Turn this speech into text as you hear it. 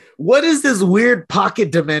What is this weird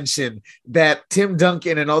pocket dimension that Tim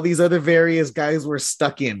Duncan and all these other various guys were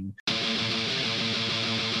stuck in?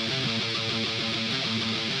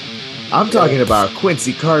 I'm talking about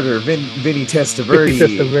Quincy Carter, Vinny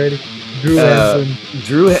Testaverde, Drew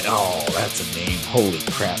Henson. Oh, that's a name. Holy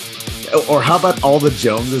crap. Or how about all the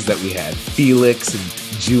Joneses that we had? Felix and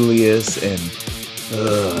Julius and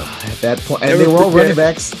at that point, and they were all running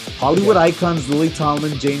backs. Hollywood icons: Lily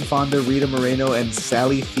Tomlin, Jane Fonda, Rita Moreno, and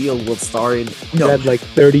Sally Field will star in. No, had like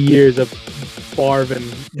 30 years of Favre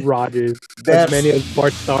and Rodgers. As many as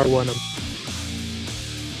Bart Starr won them.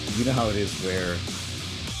 You know how it is where,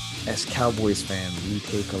 as Cowboys fans, we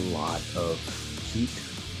take a lot of heat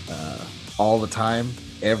all the time,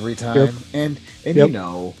 every time, and you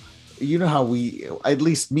know how we, at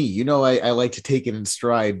least me, I like to take it in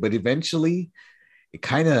stride, but eventually. It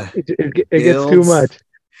kind of it gets too much.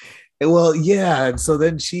 Well, yeah, and so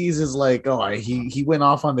then Cheese is like, he went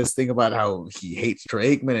off on this thing about how he hates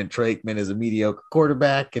Troy Aikman, and Troy Aikman is a mediocre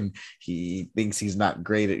quarterback, and he thinks he's not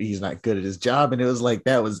good at his job, and it was like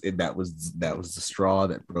that was the straw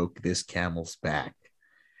that broke this camel's back,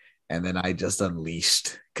 and then I just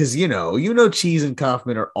unleashed because Cheese and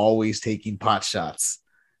Kaufman are always taking pot shots,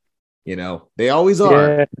 they always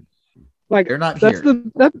are. Yeah. Like they're not here.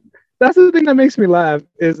 That's the thing that makes me laugh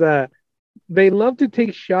is that they love to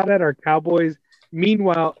take shot at our Cowboys.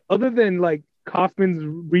 Meanwhile, other than like Kaufman's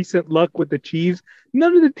recent luck with the Chiefs,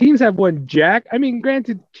 none of the teams have won jack. I mean,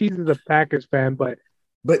 granted, Cheese is a Packers fan, but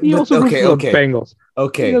he also roots for the Bengals.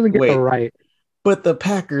 Okay, he doesn't get it right. But the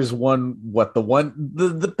Packers won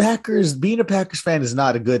the Packers, being a Packers fan is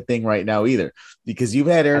not a good thing right now either, because you've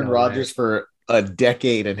had Aaron Rodgers for a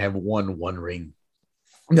decade and have won one ring.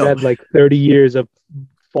 No, had like 30 years of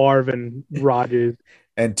Favre and Rodgers,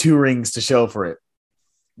 and 2 rings to show for it.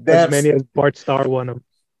 As many as Bart Starr won them.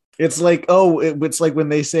 It's like it's like when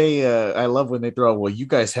they say, I love when they throw, well, you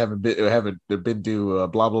guys haven't been to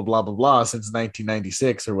blah blah blah blah blah since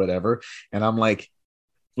 1996 or whatever, and I'm like,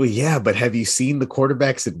 well, yeah, but have you seen the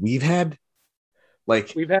quarterbacks that we've had?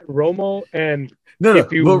 Like we've had Romo, and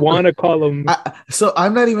if you want to call him, so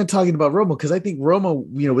I'm not even talking about Romo because I think Romo,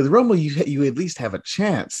 with Romo, you at least have a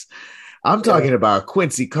chance. I'm talking about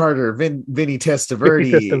Quincy Carter, Vinny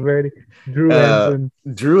Testaverde, Drew Henson.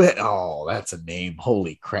 Oh, that's a name.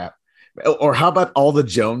 Holy crap. Or how about all the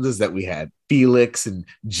Joneses that we had? Felix and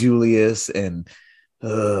Julius and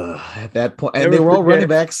at that point. And they were all running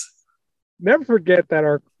backs. Never forget that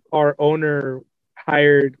our owner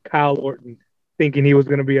hired Kyle Orton thinking he was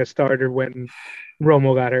going to be a starter when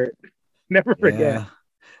Romo got hurt. Never forget. Yeah.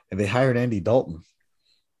 And they hired Andy Dalton.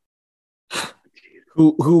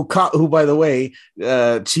 Who by the way,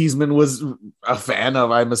 Cheeseman was a fan of,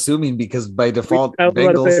 I'm assuming, because by default,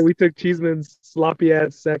 we took Cheeseman's sloppy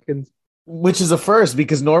ass seconds, which is a first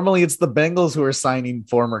because normally it's the Bengals who are signing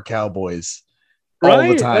former Cowboys all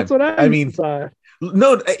the time. That's what I mean.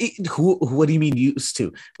 No, what do you mean used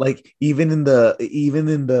to? Like even in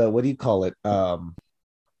the what do you call it?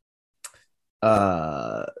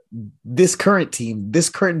 This current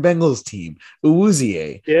Bengals team,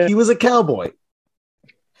 Uwuzie, he was a Cowboy.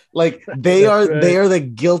 Like they are the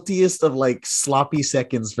guiltiest of like sloppy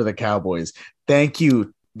seconds for the Cowboys. Thank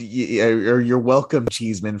you, or you're welcome,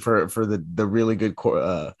 Cheeseman, for the really good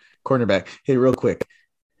cornerback. Hey, real quick,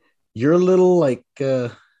 you're a little like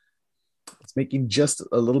it's making just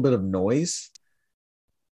a little bit of noise,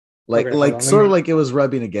 like sort of like it was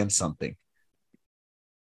rubbing against something.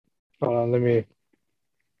 Hold on, let me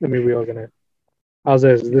reorganize. How's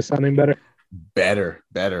this? Is this sounding better? Better.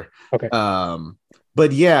 Okay.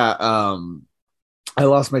 But yeah, I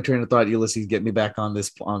lost my train of thought. Ulysses, get me back on this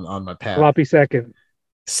on my path. Sloppy seconds.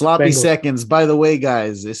 Seconds. By the way,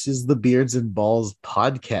 guys, this is the Beards and Balls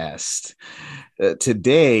podcast.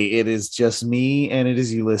 Today, it is just me and it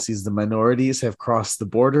is Ulysses. The minorities have crossed the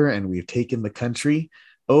border and we've taken the country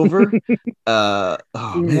over.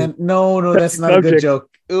 Man, no, that's not a good joke.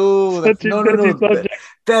 Ooh, no.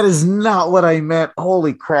 That is not what I meant.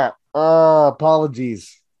 Holy crap.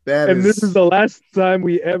 Apologies. This is the last time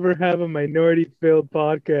we ever have a minority-filled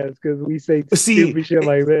podcast because we say stupid shit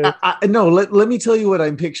like this. No, let me tell you what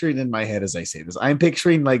I'm picturing in my head as I say this. I'm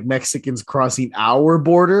picturing like Mexicans crossing our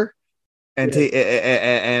border and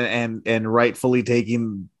and rightfully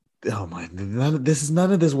taking. Oh my! None of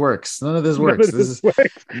this works. There's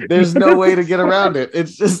no way to get around it.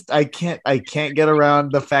 It's just I can't get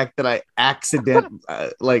around the fact that I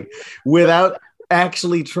without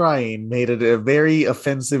actually trying, made it a very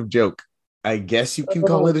offensive joke. I guess you can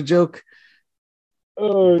call it a joke.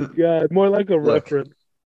 Oh God, more like a reference.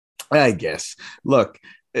 I guess. Look,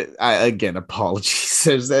 again,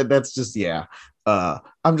 apologies. That's just I'm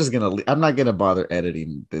not gonna bother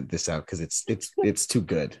editing this out because it's too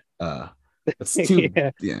good. It's too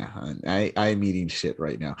I'm eating shit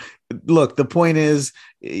right now. Look, the point is,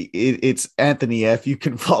 it's Anthony F. You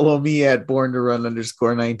can follow me at born to run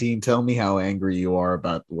 _19. Tell me how angry you are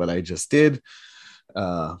about what I just did.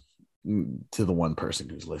 To the one person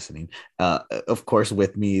who's listening. Of course,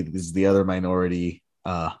 with me is the other minority,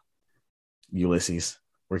 Ulysses.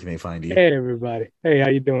 Where can they find you? Hey everybody. Hey, how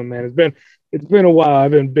you doing, man? It's been a while. I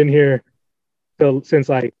haven't been here since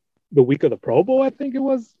like the week of the Pro Bowl, I think it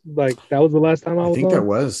was. Like that was the last time I was think on. that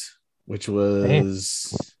was, which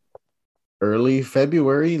was early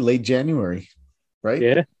February, late January, right?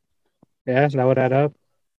 Yeah. That would add up.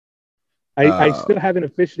 I still haven't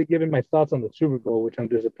officially given my thoughts on the Super Bowl, which I'm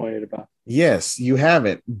disappointed about. Yes, you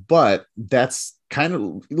haven't, but that's kind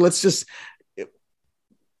of, let's just,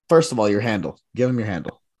 first of all, your handle. Give them your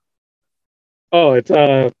handle. Oh, it's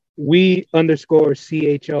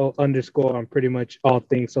we_CHO_ on pretty much all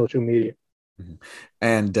things social media.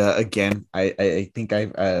 And again, I think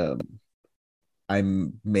I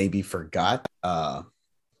maybe forgot, but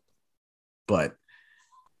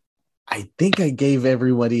I think I gave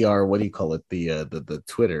everybody our, what do you call it, the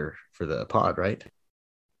Twitter for the pod, right?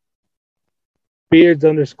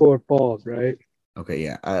 Beards_falls, right? Okay,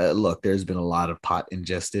 yeah. Look, there's been a lot of pot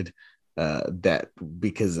ingested. That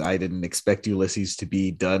because I didn't expect Ulysses to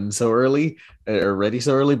be done so early or ready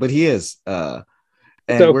so early, but he is. And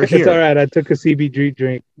we're here. It's all right. I took a CBD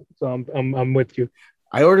drink, so I'm with you.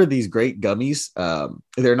 I ordered these great gummies.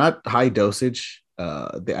 They're not high dosage.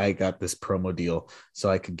 I got this promo deal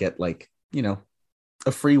so I could get like, a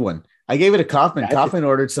free one. I gave it to Kaufman. Gotcha. Kaufman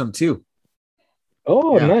ordered some too.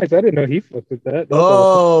 Oh, yeah. Nice. I didn't know he fucked with that. That's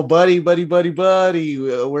awesome. Buddy.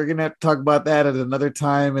 We're going to have to talk about that at another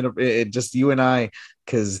time. And just you and I,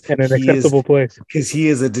 because in an acceptable place. Because he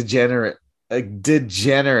is a degenerate.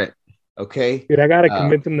 Okay. Dude, I got to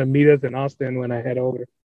convince him to meet us in Austin when I head over.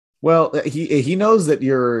 Well, he knows that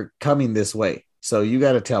you're coming this way. So you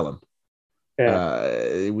got to tell him.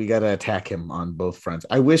 Yeah. We got to attack him on both fronts.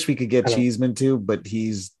 I wish we could get Cheeseman too, but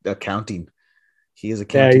he's accounting. He is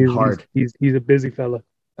accounting hard. He's a busy fella.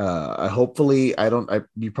 Hopefully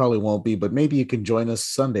you probably won't be, but maybe you can join us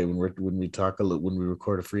Sunday when we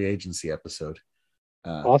record a free agency episode.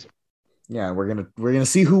 Awesome. Yeah, we're gonna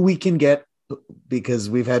see who we can get, because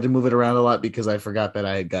we've had to move it around a lot because I forgot that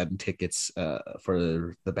I had gotten tickets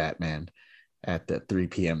for the Batman at the 3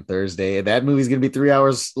 p.m. Thursday. That movie's gonna be 3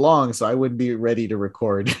 hours long, so I wouldn't be ready to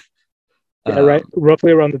record. Yeah, right.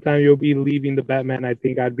 Roughly around the time you'll be leaving the Batman, I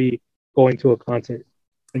think I'd be going to a concert.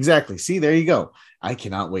 Exactly. See, there you go. I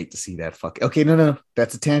cannot wait to see that. Okay, no.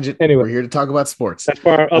 That's a tangent. Anyway, we're here to talk about sports. That's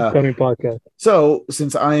for our upcoming podcast. So,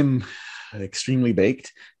 since I'm extremely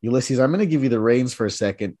baked, Ulysses, I'm going to give you the reins for a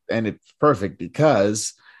second, and it's perfect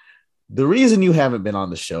because the reason you haven't been on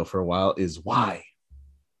the show for a while is why.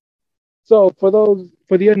 So, for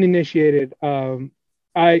the uninitiated, in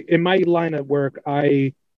my line of work,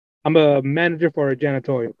 I'm a manager for a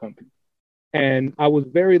janitorial company. And I was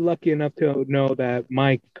very lucky enough to know that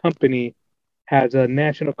my company has a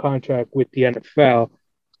national contract with the NFL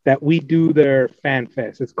that we do their fan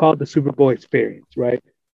fest. It's called the Super Bowl Experience, right?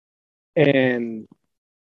 And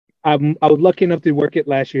I was lucky enough to work it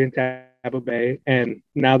last year in Tampa Bay. And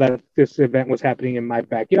now that this event was happening in my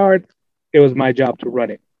backyard, it was my job to run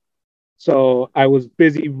it. So I was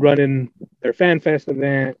busy running their fan fest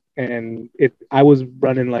event, and I was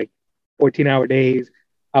running like 14-hour days.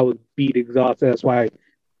 I was beat, exhausted. That's why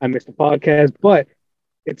I missed the podcast. But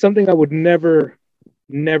it's something I would never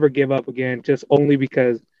give up again, just only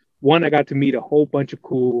because, one, I got to meet a whole bunch of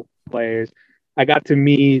cool players. I got to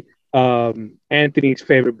meet Anthony's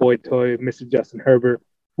favorite boy toy, Mr. Justin Herbert,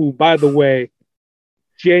 who, by the way,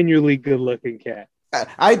 genuinely good-looking cat.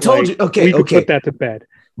 I told you. Okay, we could put that to bed.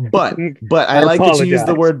 But I like that you use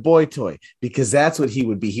the word boy toy, because that's what he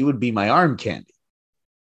would be. He would be my arm candy.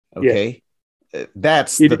 Okay. Yeah.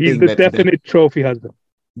 That's he's the definite trophy husband.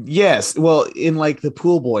 Yes, well, in like the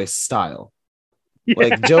pool boy style,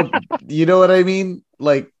 like Joe, you know what I mean?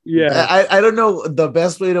 Like, yeah, I don't know the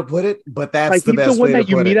best way to put it, but that's like the best way to put it. He's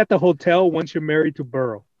the one that you meet at the hotel once you're married to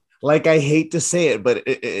Burrow. Like, I hate to say it, but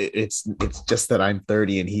it's just that I'm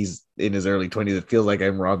 30 and he's in his early 20s. It feels like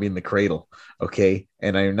I'm robbing the cradle, okay,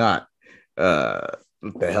 and I'm not.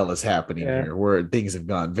 What the hell is happening here? Where things have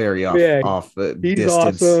gone very off he's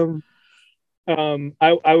distance. Awesome.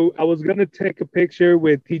 I was gonna take a picture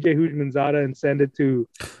with TJ Houshmandzadeh and send it to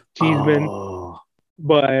Cheeseman,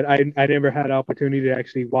 but I never had an opportunity to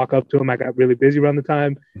actually walk up to him. I got really busy around the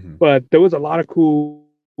time, but there was a lot of cool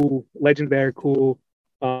legends there. Cool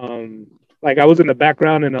like I was in the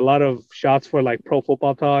background in a lot of shots for like Pro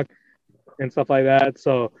Football Talk and stuff like that.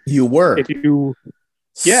 So you were if you,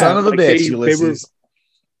 son of a like bitch, Ulysses.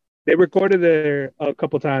 They recorded there a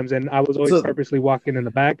couple times, and I was always So, purposely walking in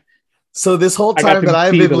the back. so this whole I got time that to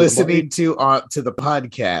I've see been the listening Lombardi. to the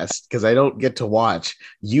podcast because I don't get to watch,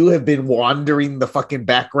 you have been wandering the fucking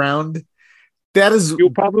background. That is,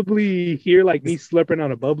 You'll probably hear like me slurping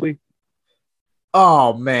on a bubbly.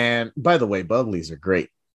 oh man. By the way, bubblies are great.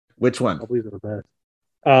 Which one? Bubblies are the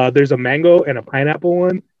best. There's a mango and a pineapple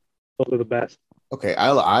one. Those are the best. Okay,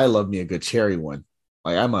 I love me a good cherry one.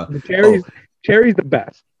 Like I'm a The oh, cherry's the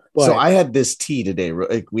best. so But I had this tea today.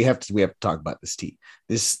 Like we have to talk about this tea.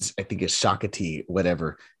 This I think is Shaka tea,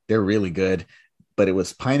 whatever. They're really good, but it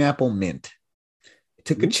was pineapple mint. I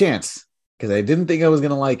took a chance because I didn't think I was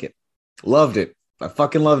gonna like it. Loved it. I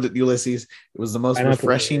fucking loved it, Ulysses. It was the most pineapple,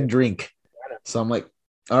 refreshing drink. So I'm like,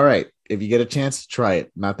 all right, if you get a chance, try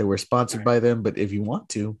it. Not that we're sponsored by them, but if you want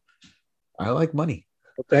to, I like money.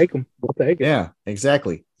 we'll take them. We'll take it. Yeah,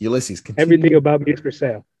 exactly. Ulysses, continue. Everything about me is for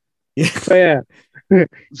sale. Yeah. So yeah.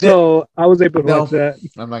 So I was able to watch that.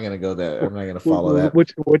 I'm not gonna go there. I'm not gonna follow that.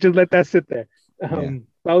 We'll just let that sit there. Yeah.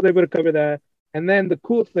 I was able to cover that. And then the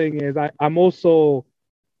cool thing is I'm also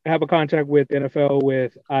have a contract with NFL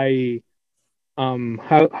with I'm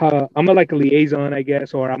a like a liaison, I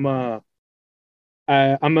guess, or I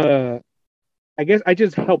guess I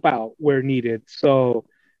just help out where needed. So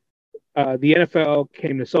the NFL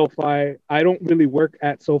came to SoFi. I don't really work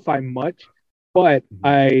at SoFi much, but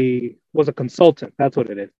I was a consultant. That's what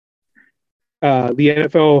it is. The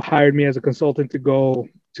NFL hired me as a consultant to go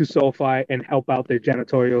to SoFi and help out their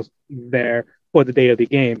janitorials there for the day of the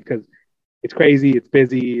game because it's crazy, it's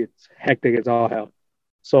busy, it's hectic, it's all hell.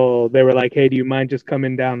 So they were like, "Hey, do you mind just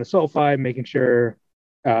coming down to SoFi, making sure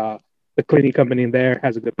the cleaning company in there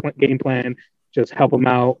has a good game plan, just help them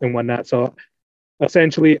out and whatnot." So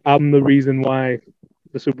essentially, I'm the reason why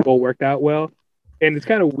the Super Bowl worked out well. And it's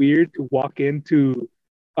kind of weird to walk into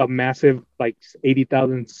a massive, like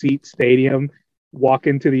 80,000 seat stadium, walk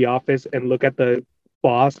into the office and look at the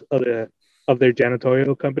boss of their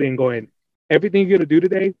janitorial company and going, everything you're gonna do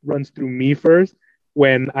today runs through me first.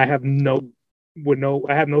 When I have no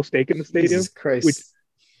stake in the stadium. Jesus Christ. Which,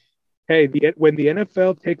 hey, when the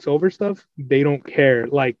NFL takes over stuff, they don't care.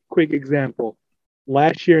 Like, quick example,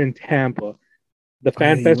 last year in Tampa, the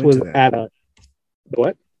Fan Fest was at a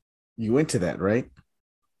what? You went to that, right?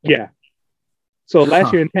 Yeah. So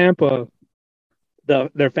last year in Tampa,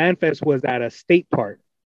 their Fan Fest was at a state park,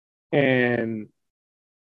 and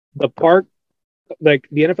the park, like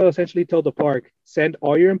the NFL essentially told the park, send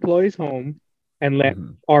all your employees home and let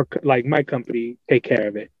my company take care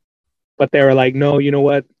of it. But they were like, no, you know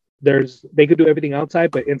what? They could do everything outside,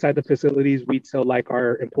 but inside the facilities, we'd still like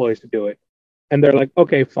our employees to do it. And they're like,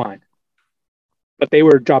 okay, fine. But they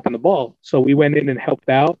were dropping the ball. So we went in and helped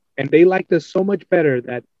out. And they liked us so much better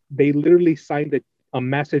that they literally signed a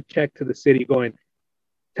massive check to the city going,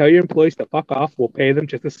 tell your employees to fuck off. We'll pay them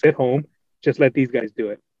just to sit home. Just let these guys do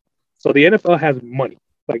it. So the NFL has money.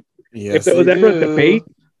 Like, yes, if there was ever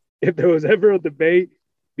a debate,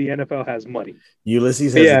 the NFL has money.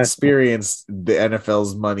 Ulysses has experienced the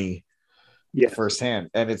NFL's money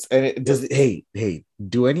firsthand, and it does. Hey,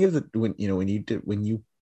 do any of the when you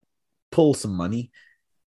pull some money,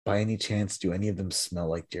 by any chance, do any of them smell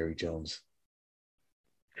like Jerry Jones?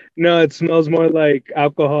 No, it smells more like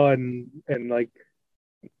alcohol and like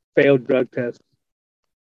failed drug tests.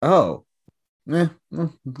 Oh,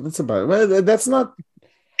 that's about it. Well, that's not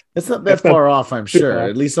that far off, I'm sure.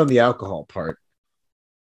 At least on the alcohol part.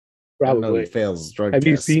 Probably. I know he fails drug tests.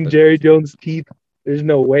 Have you seen Jerry Jones' teeth? There's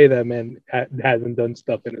no way that man hasn't done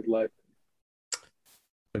stuff in his life.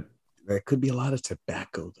 But there could be a lot of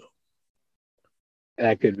tobacco, though.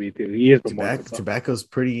 That could be too. He is tobacco's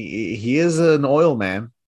pretty. He is an oil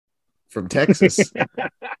man from Texas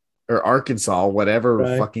or Arkansas,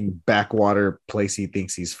 whatever fucking backwater place he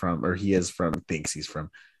thinks he's from, or he is from. Thinks he's from.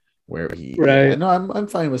 Where he? Right. Yeah, no, I'm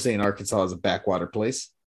fine with saying Arkansas is a backwater place.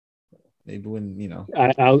 Maybe when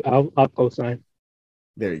I'll co-sign.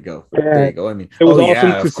 There you go. There you go. I mean,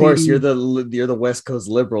 awesome of course you're the West Coast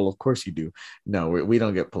liberal. Of course you do. No, we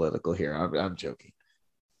don't get political here. I'm joking.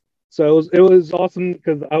 So it was awesome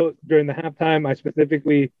because during the halftime, I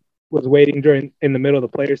specifically was waiting in the middle of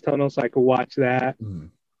the players' tunnel so I could watch that.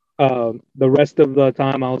 The rest of the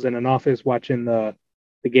time, I was in an office watching the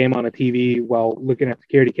game on a TV while looking at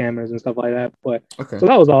security cameras and stuff like that. So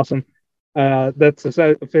that was awesome. That's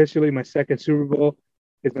officially my second Super Bowl.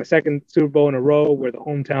 It's my second Super Bowl in a row where the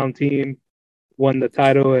hometown team won the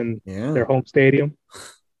title in their home stadium.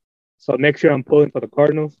 So next year I'm pulling for the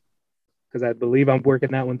Cardinals because I believe I'm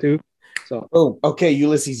working that one too. So, oh, okay,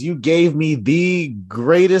 Ulysses, you gave me the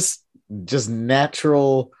greatest, just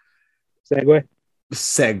natural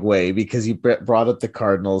segue because you brought up the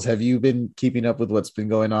Cardinals. Have you been keeping up with what's been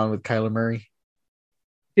going on with Kyler Murray?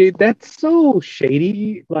 dude, that's so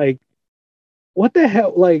shady. Like, what the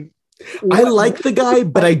hell? Like, I like the guy,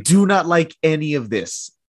 but I do not like any of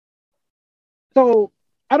this. So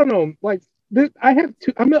I don't know. Like, I have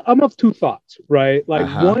two. I'm of two thoughts, right? Like,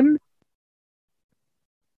 one,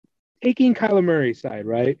 taking Kyler Murray's side,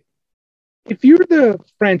 right? If you're the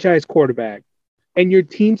franchise quarterback and your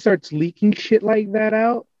team starts leaking shit like that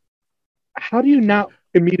out, how do you not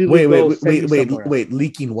immediately wait,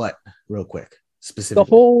 leaking what? Real quick, specifically. The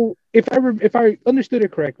whole, if I understood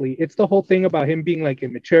it correctly, it's the whole thing about him being like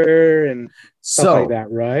immature and stuff like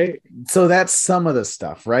that, right? So that's some of the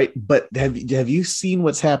stuff, right? But have you seen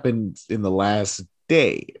what's happened in the last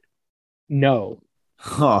day? No.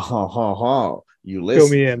 You listen. Fill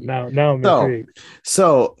me in now. Now I'm intrigued.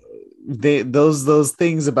 So those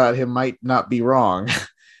things about him might not be wrong.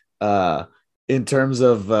 In terms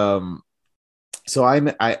of so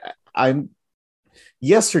I'm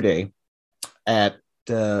yesterday at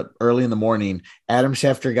early in the morning, Adam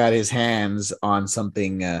Schefter got his hands on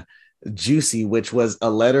something juicy, which was a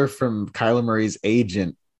letter from Kyler Murray's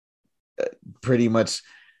agent, pretty much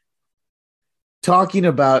talking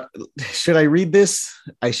about, should I read this?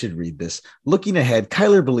 I should read this. Looking ahead,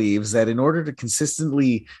 Kyler believes that in order to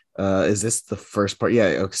consistently, is this the first part? Yeah.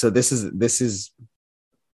 Okay, so this is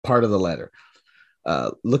part of the letter.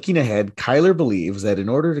 Looking ahead, Kyler believes that in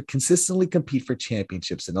order to consistently compete for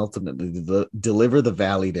championships and ultimately deliver the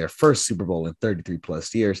Valley their first Super Bowl in 33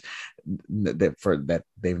 plus years, that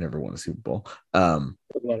they've never won a Super Bowl.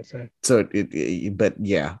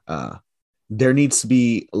 There needs to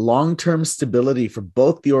be long-term stability for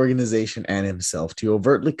both the organization and himself. To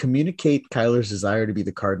overtly communicate Kyler's desire to be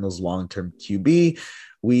the Cardinals' long-term QB,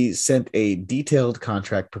 we sent a detailed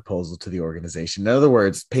contract proposal to the organization. In other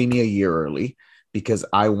words, pay me a year early because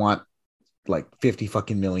I want like $50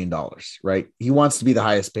 fucking million, right? He wants to be the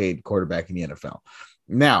highest paid quarterback in the NFL.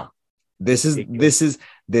 Now, this is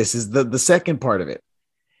the second part of it,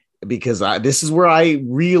 because this is where I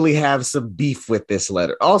really have some beef with this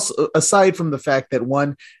letter. Also, aside from the fact that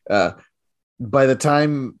one, by the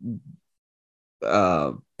time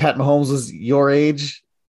Pat Mahomes was your age,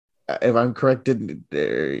 if I'm correct, didn't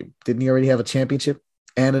he already have a championship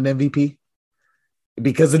and an MVP?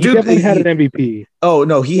 Because the dude definitely had an MVP. Oh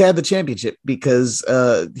no, he had the championship because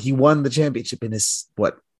he won the championship in his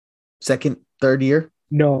third year.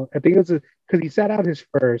 No, I think it was because he sat out his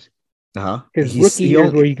first. His rookie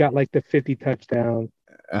years where he got like the 50 touchdowns.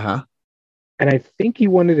 And I think he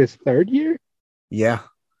won it his third year. Yeah.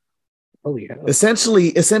 Holy hell.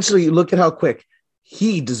 Essentially, look at how quick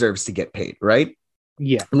he deserves to get paid, right?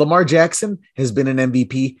 Yeah. Lamar Jackson has been an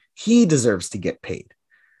MVP. He deserves to get paid.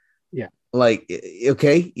 Yeah. Like,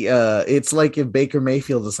 okay, it's like if Baker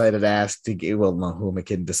Mayfield decided to ask to get, well, no, who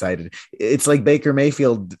McKinnon decided. It's like Baker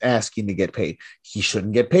Mayfield asking to get paid. He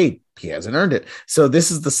shouldn't get paid. He hasn't earned it. So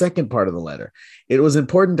this is the second part of the letter. It was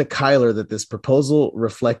important to Kyler that this proposal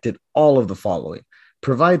reflected all of the following: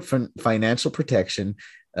 provide financial protection.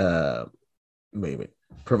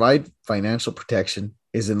 Provide financial protection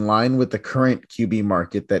is in line with the current QB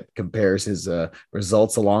market that compares his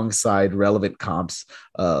results alongside relevant comps,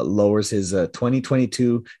 lowers his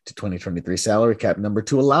 2022 to 2023 salary cap number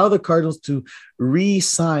to allow the Cardinals to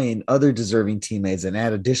re-sign other deserving teammates and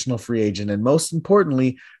add additional free agent, and most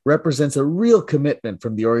importantly, represents a real commitment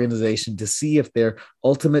from the organization to see if their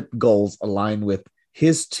ultimate goals align with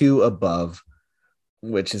his two above,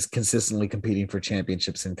 which is consistently competing for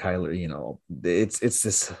championships. And Kyler, it's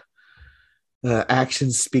this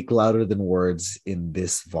actions speak louder than words in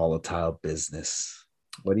this volatile business.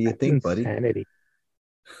 What do you think, buddy?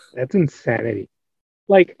 That's insanity.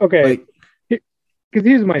 Like, okay, because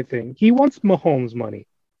here's my thing. He wants Mahomes money.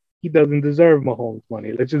 He doesn't deserve Mahomes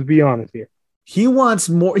money. Let's just be honest here. He wants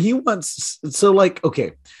more. So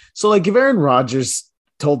if Aaron Rodgers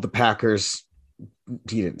told the Packers,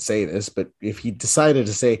 he didn't say this, but if he decided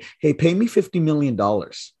to say, hey, pay me $50 million,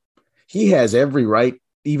 he has every right,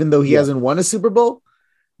 even though he hasn't won a Super Bowl.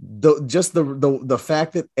 The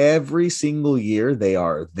fact that every single year they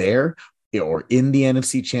are there or in the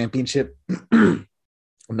NFC Championship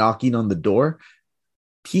knocking on the door,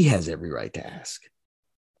 he has every right to ask.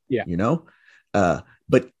 Yeah.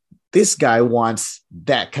 But this guy wants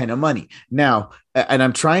that kind of money. Now, and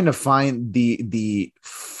I'm trying to find the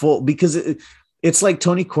full, because it's like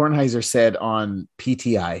Tony Kornheiser said on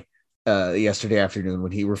PTI yesterday afternoon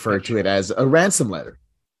when he referred to it as a ransom letter.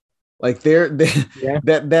 Like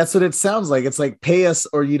that's what it sounds like. It's like pay us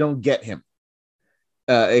or you don't get him.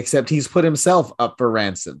 Except he's put himself up for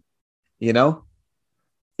ransom. You know,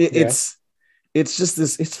 it's just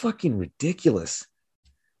this. It's fucking ridiculous.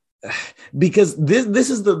 Because this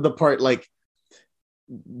is the part, like,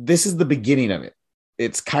 this is the beginning of it.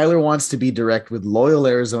 It's Kyler wants to be direct with loyal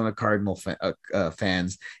Arizona Cardinal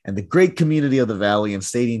fans and the great community of the Valley, and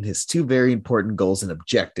stating his two very important goals and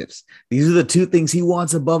objectives. These are the two things he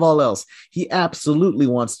wants above all else. He absolutely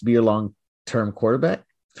wants to be a long-term quarterback,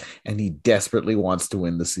 and he desperately wants to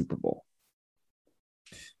win the Super Bowl.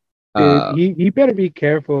 Dude, he better be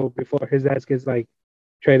careful before his ass gets like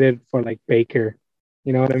traded for like Baker.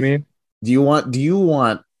 You know what I mean? Do you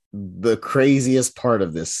want the craziest part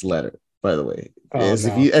of this letter, by the way?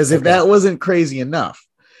 If that wasn't crazy enough.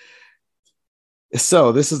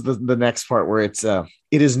 So this is the next part where it's it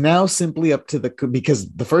is now simply up to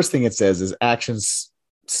because the first thing it says is actions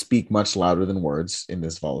speak much louder than words in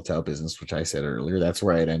this volatile business, which I said earlier. That's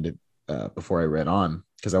where I had ended before I read on,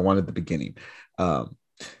 because I wanted the beginning.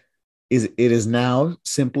 It is now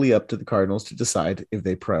simply up to the Cardinals to decide if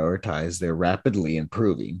they prioritize their rapidly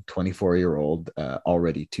improving 24-year-old,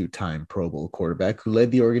 already two-time Pro Bowl quarterback who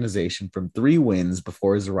led the organization from 3 wins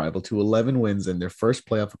before his arrival to 11 wins in their first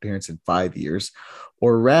playoff appearance in 5 years,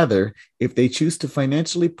 or rather, if they choose to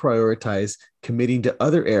financially prioritize committing to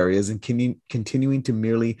other areas and continuing to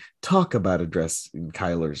merely talk about addressing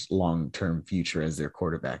Kyler's long-term future as their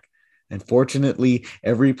quarterback. Unfortunately,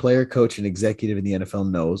 every player, coach, and executive in the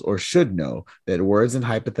NFL knows, or should know, that words and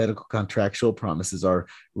hypothetical contractual promises are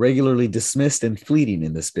regularly dismissed and fleeting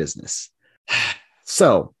in this business.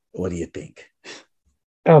 So, what do you think?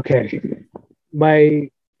 Okay. My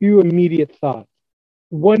few immediate thoughts.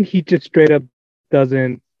 One, he just straight up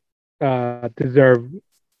doesn't deserve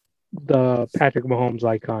the Patrick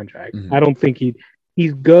Mahomes-like contract. Mm-hmm. I don't think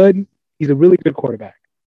he's good. He's a really good quarterback.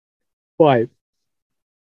 But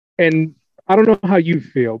and I don't know how you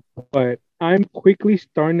feel, but I'm quickly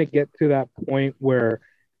starting to get to that point where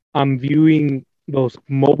I'm viewing those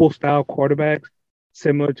mobile style quarterbacks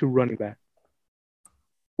similar to running back,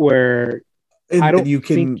 where I don't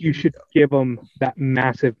think you should give them that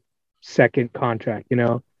massive second contract, you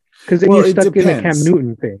know, because then you're stuck in the Cam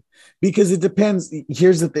Newton thing. Because it depends.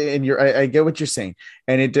 Here's the thing, and I get what you're saying,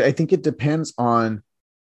 and I think it depends on,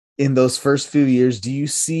 in those first few years, do you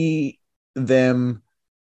see them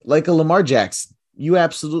like a Lamar Jackson? You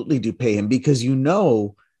absolutely do pay him, because you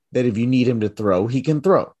know that if you need him to throw, he can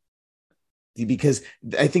throw. Because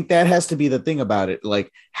I think that has to be the thing about it.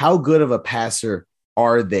 Like, how good of a passer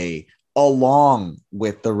are they along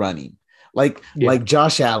with the running? Like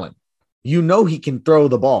Josh Allen, you know he can throw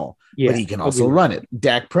the ball, but he can also run it.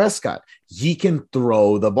 Dak Prescott, he can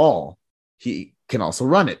throw the ball. He can also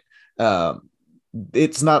run it.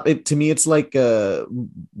 It's not it to me. It's like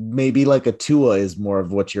maybe like a Tua is more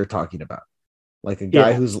of what you're talking about, like a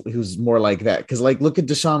guy who's more like that. Because like, look at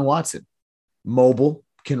Deshaun Watson, mobile,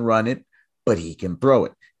 can run it, but he can throw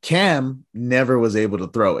it. Cam never was able to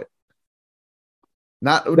throw it.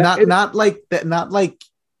 Not like that. Not like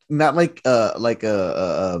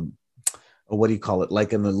a what do you call it?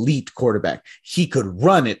 Like an elite quarterback. He could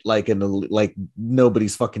run it like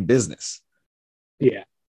nobody's fucking business. Yeah.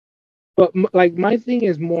 But like, my thing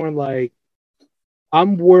is more like,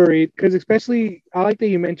 I'm worried because, especially, I like that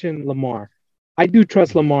you mentioned Lamar. I do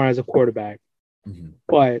trust Lamar as a quarterback,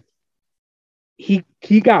 but he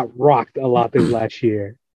got rocked a lot this last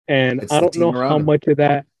year, and I don't know how much of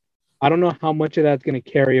that. I don't know how much of that's going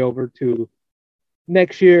to carry over to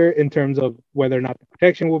next year in terms of whether or not the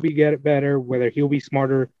protection will get better, whether he'll be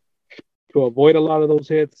smarter to avoid a lot of those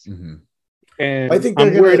hits. Mm-hmm. And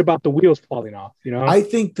I'm worried about the wheels falling off, you know? I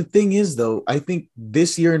think the thing is, though, I think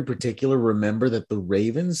this year in particular, remember that the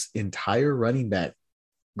Ravens' entire running back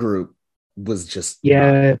group was just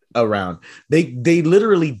not around. They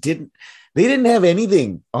literally didn't have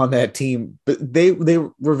anything on that team, but they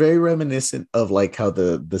were very reminiscent of like how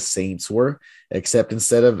the Saints were, except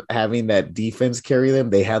instead of having that defense carry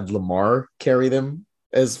them, they had Lamar carry them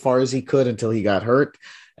as far as he could until he got hurt.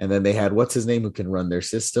 And then they had, what's his name, who can run their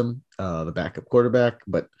system, the backup quarterback.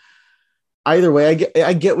 But either way,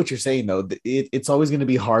 I get what you're saying, though. It's always going to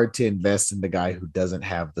be hard to invest in the guy who doesn't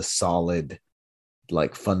have the solid,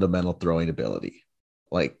 like, fundamental throwing ability,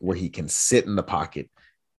 like where he can sit in the pocket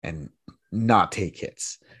and not take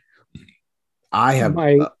hits. I have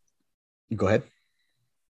go ahead.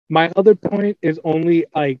 My other point is only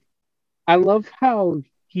like, I love how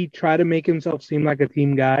he tried to make himself seem like a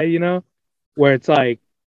team guy, you know, where it's like,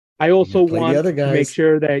 I also play the want other to make guys.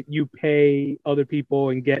 sure that you pay other people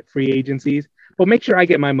and get free agencies, but make sure I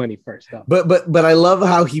get my money first, though. But I love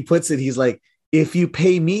how he puts it. He's like, if you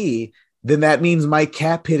pay me, then that means my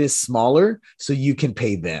cap hit is smaller, so you can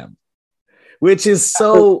pay them, which is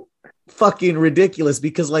so fucking ridiculous.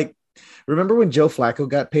 Because like, remember when Joe Flacco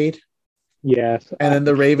got paid? Yes. And then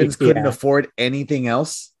the Ravens couldn't afford anything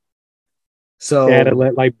else. So they had to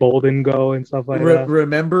let like Bolden go and stuff like that.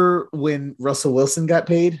 Remember when Russell Wilson got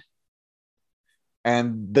paid?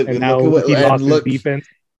 And now he lost his defense.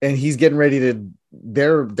 And he's getting ready to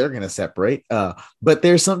they're gonna separate. But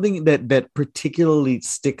there's something that particularly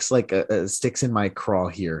sticks sticks in my craw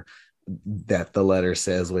here that the letter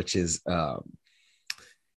says, which is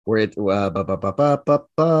where it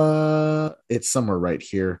it's somewhere right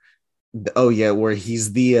here. Oh yeah, where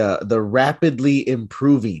he's the rapidly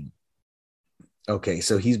improving. Okay,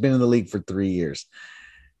 so he's been in the league for 3 years.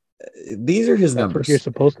 These are his numbers. That's what you're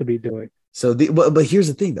supposed to be doing. So but here's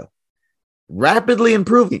the thing though. Rapidly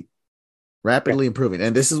improving.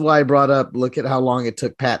 And this is why I brought up, look at how long it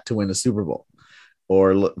took Pat to win a Super Bowl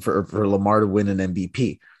or for Lamar to win an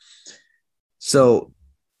MVP. So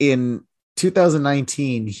in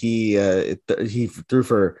 2019, he threw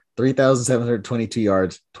for 3,722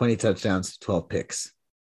 yards, 20 touchdowns, 12 picks.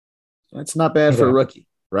 That's not bad for a rookie,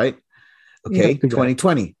 right? Okay,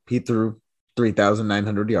 2020, he threw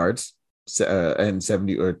 3,900 yards and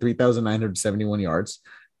 3,971 yards,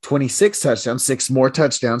 26 touchdowns, 6 more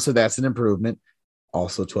touchdowns. So that's an improvement.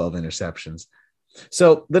 Also 12 interceptions.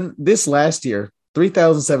 So then this last year,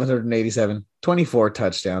 3,787, 24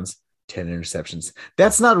 touchdowns, 10 interceptions.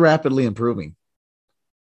 That's not rapidly improving.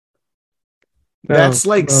 That's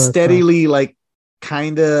steadily, like,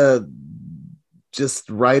 kind of just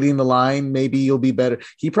riding the line. Maybe you'll be better.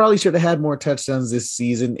 He probably should have had more touchdowns this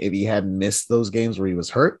season if he hadn't missed those games where he was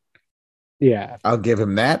hurt. Yeah. I'll give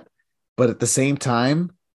him that. But at the same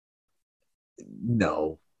time,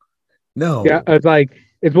 no. Yeah,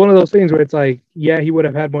 it's one of those things where it's like, yeah, he would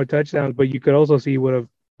have had more touchdowns, but you could also see he would have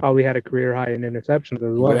probably had a career high in interceptions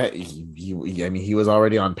as well. He was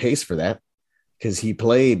already on pace for that because he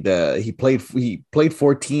played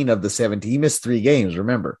 14 of the 17. He missed 3 games.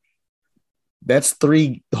 Remember, that's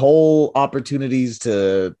 3 whole opportunities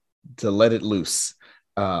to let it loose.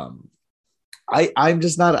 I'm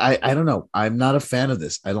just not. I don't know. I'm not a fan of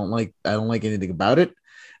this. I don't like anything about it.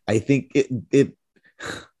 I think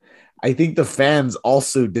I think the fans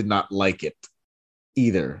also did not like it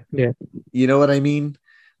either. Yeah. You know what I mean?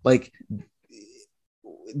 Like,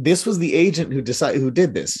 this was the agent who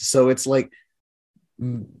did this. So it's like,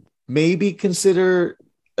 maybe consider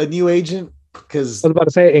a new agent, because I was about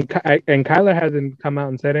to say, and Kyler hasn't come out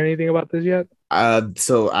and said anything about this yet.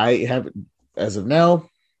 So I haven't, as of now,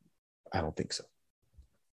 I don't think so.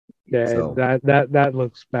 Yeah, so, that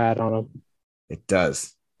looks bad on him. It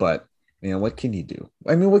does, but what can you do?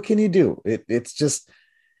 I mean, what can you do? It's just,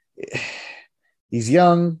 he's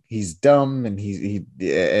young, he's dumb, and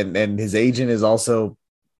and his agent is also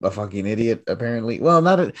a fucking idiot, apparently.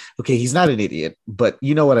 Well, he's not an idiot, but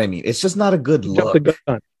you know what I mean. It's just not a good look.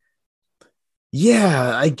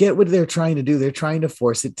 Yeah, I get what they're trying to do. They're trying to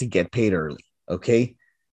force it to get paid early, okay?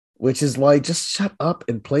 Which is why, just shut up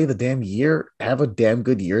and play the damn year, have a damn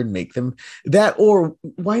good year and make them that. Or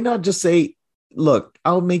why not just say, look,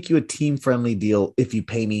 I'll make you a team-friendly deal if you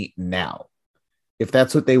pay me now. If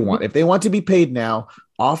that's what they want. If they want to be paid now,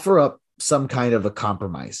 offer up some kind of a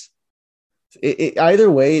compromise. Either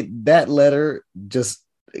way, that letter just,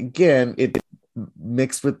 again, it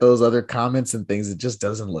mixed with those other comments and things, it just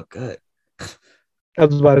doesn't look good. I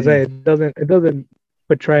was about to say, it doesn't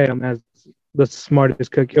portray him as the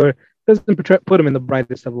smartest cookie, or doesn't put him in the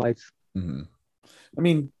brightest of lights. Mm-hmm. I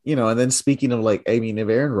mean, and then speaking of, like, I mean, if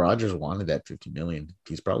Aaron Rodgers wanted that $50 million,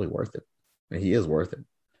 he's probably worth it. He is worth it.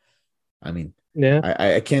 I mean, yeah,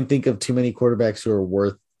 I can't think of too many quarterbacks who are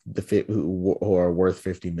worth who are worth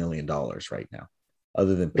 $50 million right now,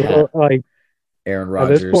 other than Pat, Aaron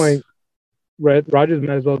Rodgers. At this point, Rodgers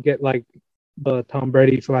might as well get like the Tom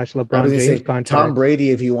Brady / LeBron James contract. Tom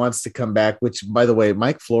Brady, if he wants to come back, which, by the way,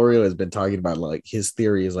 Mike Florio has been talking about, like, his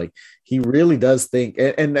theory is, like, he really does think,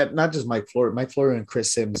 and that not just Mike Florio and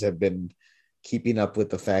Chris Sims have been keeping up with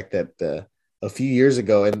the fact that a few years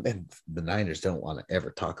ago, and the Niners don't want to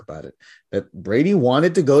ever talk about it, that Brady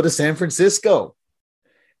wanted to go to San Francisco,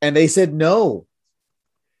 and they said no.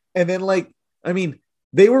 And then, like, I mean,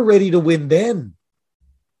 they were ready to win then,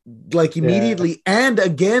 like, immediately, and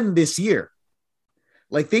again this year.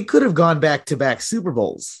 Like, they could have gone back-to-back Super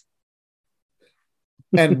Bowls.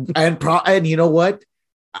 And you know what?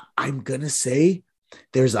 I'm going to say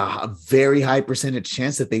there's a very high percentage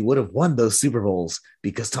chance that they would have won those Super Bowls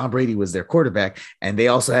because Tom Brady was their quarterback. And they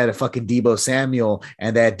also had a fucking Deebo Samuel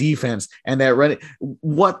and that defense and that running.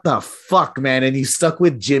 What the fuck, man? And you stuck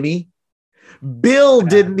with Jimmy. Bill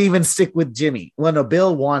didn't even stick with Jimmy. Well, no,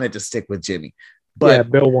 Bill wanted to stick with Jimmy.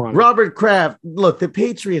 But Bill won. Robert Kraft, look, the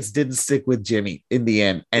Patriots didn't stick with Jimmy in the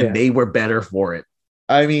end, and they were better for it.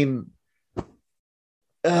 I mean,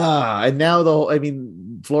 and now Mike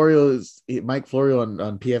Florio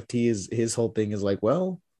on PFT is his whole thing is like,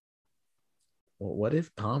 well, what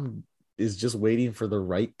if Tom is just waiting for the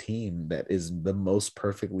right team that is the most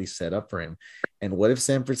perfectly set up for him? And what if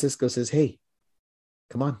San Francisco says, hey,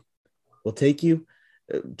 come on, we'll take you.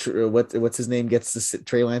 What's his name gets to sit?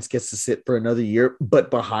 Trey Lance gets to sit for another year,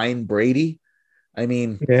 but behind Brady. I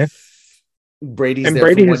mean, Brady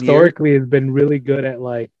historically has been really good at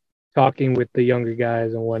like talking with the younger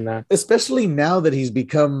guys and whatnot. Especially now that he's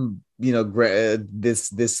become,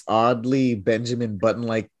 this oddly Benjamin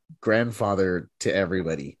Button-like grandfather to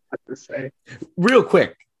everybody. To say. Real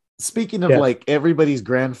quick, speaking of like everybody's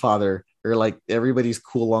grandfather. Or like everybody's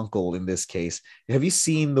cool uncle in this case. Have you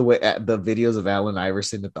seen the videos of Allen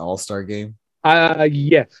Iverson at the All-Star game?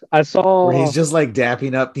 Yes, I saw. Where he's just like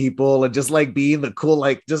dapping up people and just like being the cool,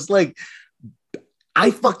 like just like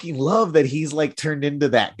I fucking love that he's like turned into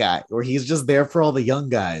that guy where he's just there for all the young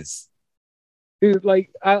guys. Dude,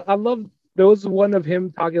 like I love those one of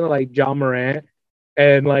him talking to like John Morant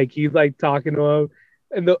and like he's like talking to him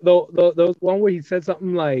and those one where he said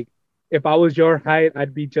something like, if I was your height,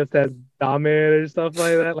 I'd be just as dominant or stuff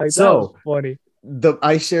like that. Like that was funny.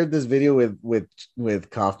 I shared this video with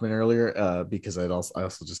Kaufman earlier because I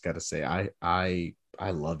also just got to say I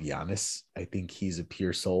love Giannis. I think he's a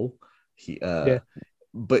pure soul.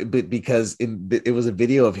 But because it was a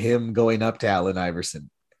video of him going up to Allen Iverson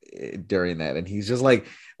during that, and he's just like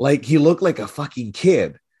he looked like a fucking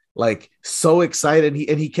kid. Like so excited.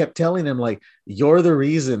 He kept telling him like, you're the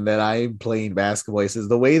reason that I'm playing basketball. He says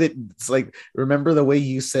the way that it's like, remember the way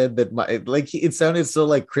you said that it sounded so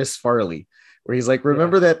like Chris Farley, where he's like,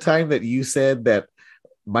 remember that time that you said that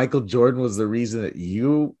Michael Jordan was the reason that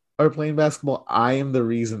you are playing basketball. I am the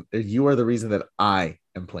reason, you are the reason that I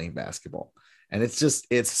am playing basketball. And it's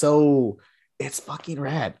fucking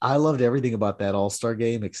rad. I loved everything about that All-Star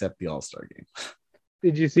game except the All-Star game.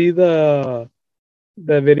 Did you see the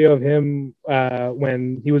video of him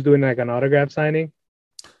when he was doing like an autograph signing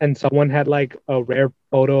and someone had like a rare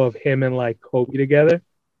photo of him and like Kobe together?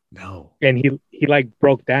 No. And he like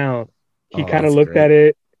broke down. He kind of looked at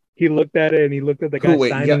it. He looked at it and he looked at the guy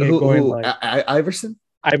signing it going like Iverson?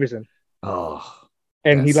 Iverson. Oh.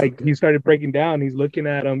 And he started breaking down. He's looking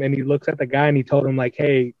at him and he looks at the guy and he told him like,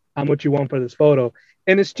 hey, how much you want for this photo?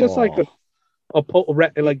 And it's just like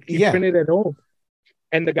he printed it home.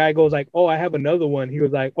 And the guy goes like, oh, I have another one. He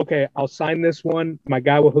was like, okay, I'll sign this one. My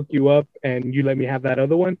guy will hook you up and you let me have that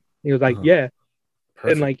other one. He was like, yeah.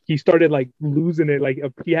 Perfect. And like, he started like losing it. Like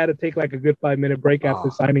he had to take like a good 5-minute break after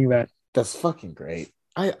signing that. That's fucking great.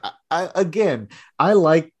 I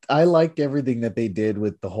liked everything that they did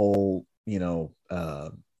with the whole,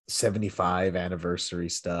 75 anniversary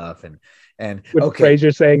stuff and with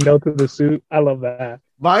Frazier saying no to the suit. I love that.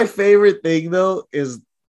 My favorite thing though is,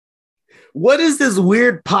 what is this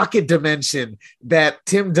weird pocket dimension that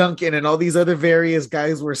Tim Duncan and all these other various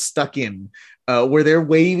guys were stuck in, where they're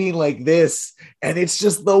waving like this? And it's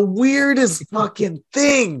just the weirdest fucking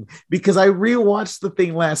thing, because I rewatched the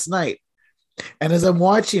thing last night. And as I'm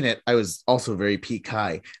watching it, I was also very peak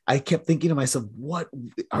high. I kept thinking to myself, what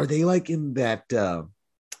are they like in that,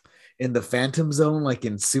 in the Phantom Zone, like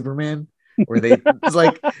in Superman? Where they it's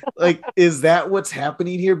like is that what's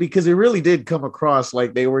happening here? Because it really did come across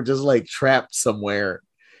like they were just like trapped somewhere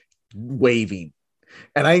waving.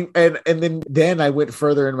 And then I went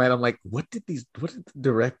further in mind. I'm like, what did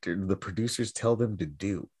the producers tell them to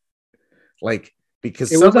do? Like,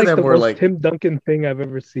 because some of them were like Tim Duncan thing I've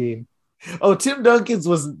ever seen. Oh, Tim Duncan's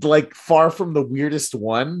was like far from the weirdest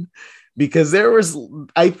one, because there was,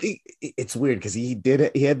 I think it's weird because he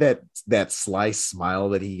had that sly smile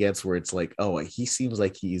that he gets where it's like, oh, he seems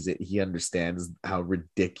like he understands how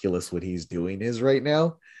ridiculous what he's doing is right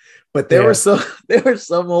now. But there were some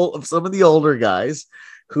of the older guys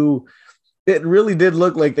who it really did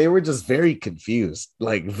look like they were just very confused,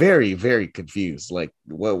 like very, very confused. Like,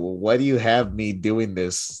 why do you have me doing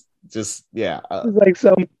this? Just it's like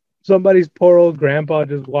somebody's poor old grandpa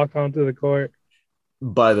just walked onto the court.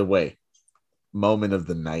 By the way, moment of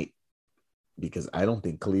the night, because I don't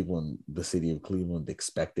think the city of Cleveland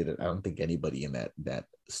expected it. I don't think anybody in that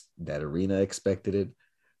arena expected it.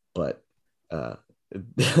 But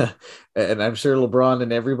And I'm sure LeBron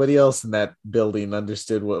and everybody else in that building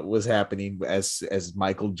understood what was happening as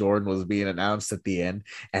Michael Jordan was being announced at the end,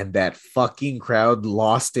 and that fucking crowd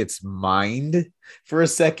lost its mind for a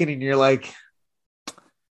second, and you're like,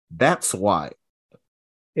 that's why.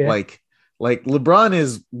 Yeah. Like LeBron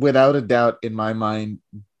is without a doubt in my mind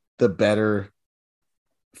the better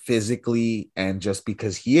physically, and just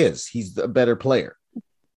because he's a better player.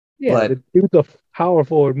 Yeah, the dude's a power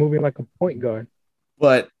forward moving like a point guard.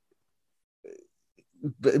 But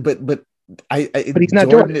but he's not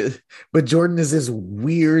Jordan. But Jordan is this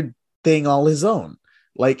weird thing all his own.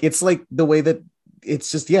 Like it's like the way that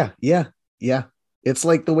it's just yeah. It's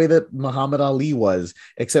like the way that Muhammad Ali was,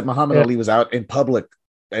 except Muhammad Ali was out in public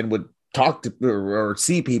and would talk to or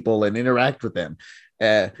see people and interact with them.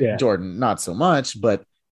 Jordan, not so much, but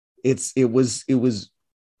it was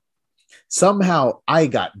somehow I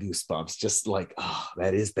got goosebumps, just like, oh,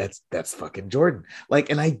 that's fucking Jordan. Like,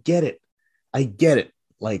 and I get it.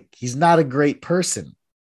 Like, he's not a great person,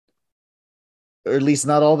 or at least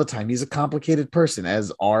not all the time. He's a complicated person,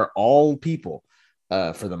 as are all people,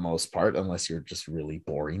 for the most part, unless you're just really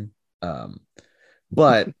boring.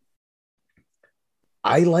 But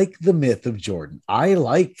I like the myth of Jordan. I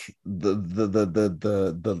like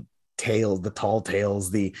the tales, the tall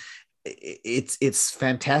tales, it's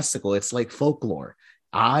fantastical. It's like folklore.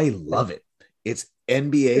 I love it. It's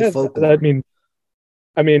NBA folklore.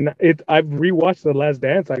 I mean, I've rewatched The Last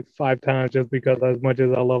Dance like 5 times just because as much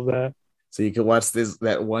as I love that. So you can watch his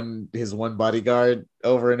one bodyguard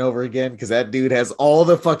over and over again, because that dude has all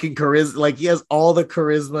the fucking charisma. Like, he has all the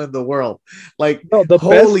charisma in the world. Like, no, the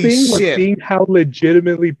holy best thing shit. Was seeing how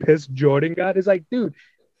legitimately pissed Jordan got. Is like, dude,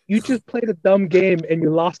 you just played a dumb game and you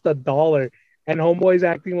lost $1, and homeboy's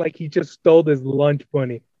acting like he just stole his lunch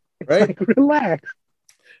money. It's right? Like, relax.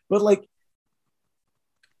 But like,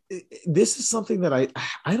 this is something that I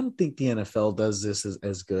don't think the NFL does this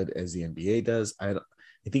as good as the NBA does. I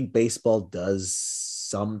think baseball does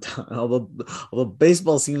sometimes, although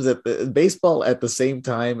baseball seems that baseball at the same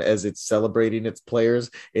time as it's celebrating its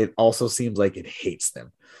players, it also seems like it hates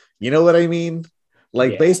them. You know what I mean?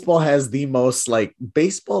 Like, baseball has the most, like,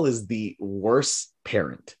 baseball is the worst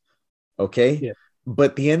parent. Okay. Yeah.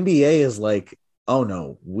 But the NBA is like, oh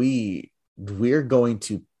no, we're going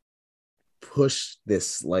to push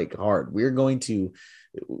this like hard. We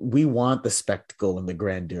want the spectacle and the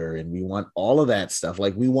grandeur, and we want all of that stuff.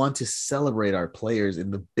 Like, we want to celebrate our players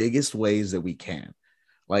in the biggest ways that we can.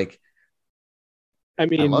 Like, I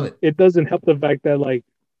mean, it doesn't help the fact that, like,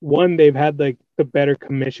 one, they've had like the better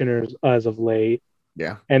commissioners as of late.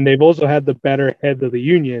 Yeah. And they've also had the better head of the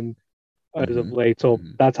union as of late. So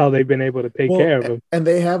that's how they've been able to take care of them. And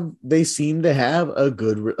they seem to have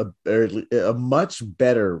a much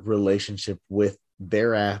better relationship with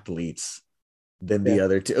their athletes than the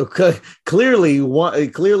other two.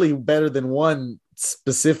 Clearly better than one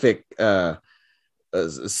specific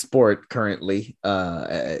sport currently.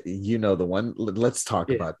 You know the one. Let's talk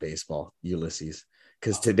about baseball, Ulysses.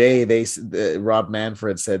 Because today Rob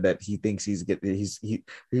Manfred said that he thinks he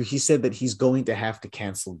said that he's going to have to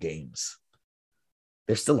cancel games.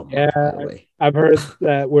 They're still a month away. I've heard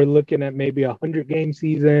that we're looking at maybe 100-game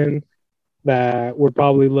season, that we're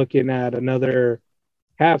probably looking at another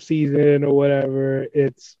half season or whatever.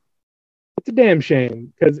 It's a damn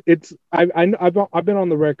shame, because I've been on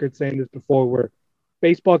the record saying this before, where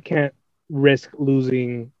baseball can't risk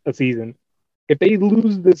losing a season. If they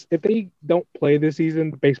don't play this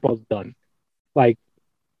season, baseball's done. Like,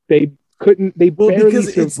 they barely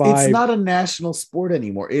survive. It's not a national sport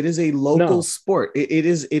anymore. It is a local sport.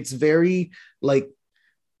 It's very, like,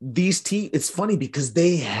 these teams. It's funny because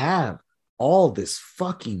they have all this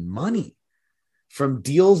fucking money from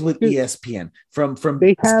deals with ESPN, from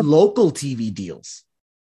local TV deals.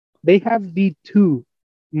 They have the 2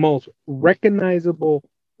 most recognizable,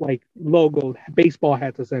 like, logo baseball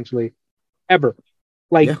hats essentially ever.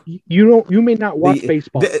 Like, you may not watch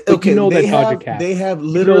baseball, but you know that Dodger cap. They have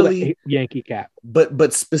literally, you know, Yankee cap.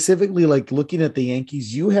 But specifically, like, looking at the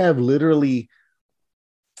Yankees, you have literally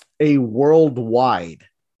a worldwide.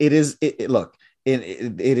 It is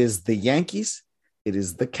the Yankees, it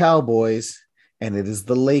is the Cowboys, and it is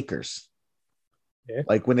the Lakers. Yeah.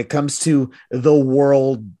 Like, when it comes to the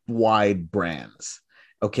worldwide brands,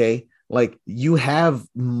 okay, like, you have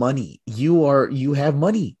money. You have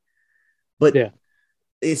money. But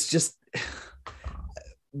it's just,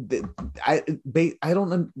 I don't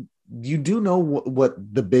know. You do know what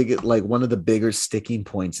the big, like, one of the bigger sticking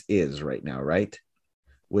points is right now, right?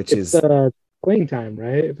 Which is playing time,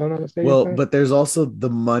 right? If I'm not mistaken. Well, but there's also the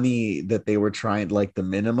money that they were trying, like the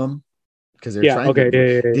minimum because they're Yeah. trying Okay.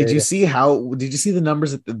 to. Yeah. Did you see how? Did you see the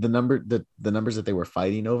numbers? The numbers that they were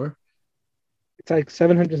fighting over? It's like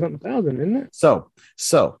 700 something thousand, isn't it? So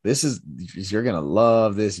this is you're gonna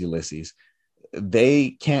love this, Ulysses.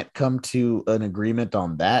 They can't come to an agreement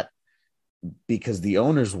on that because the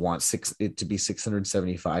owners want it to be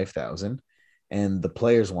 675,000 and the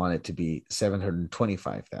players want it to be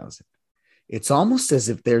 725,000. It's almost as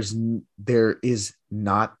if there's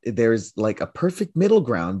like a perfect middle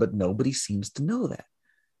ground, but nobody seems to know that.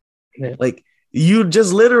 Yeah. Like you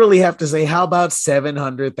just literally have to say, how about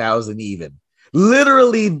 700,000 even?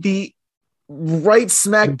 Literally the right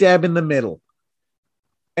smack dab in the middle.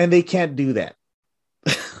 And they can't do that.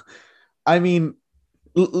 I mean,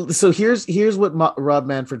 so here's what Rob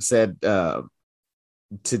Manfred said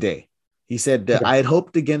today. He said, I had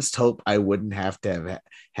hoped against hope I wouldn't have to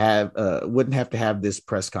have this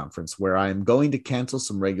press conference where I'm going to cancel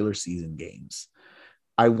some regular season games.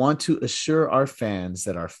 I want to assure our fans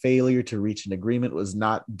that our failure to reach an agreement was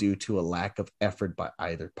not due to a lack of effort by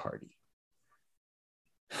either party.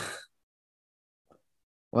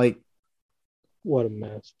 Like, what a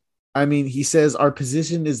mess. I mean, he says our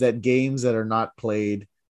position is that games that are not played,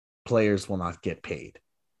 players will not get paid.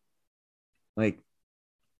 Like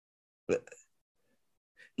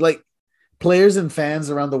players and fans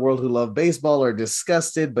around the world who love baseball are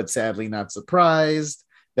disgusted, but sadly not surprised.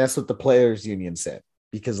 That's what the players union said,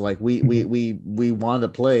 because like we want to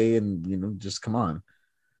play and just come on.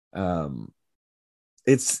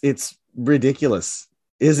 It's ridiculous,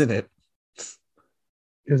 isn't it?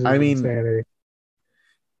 I mean, insanity.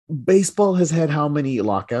 Baseball has had how many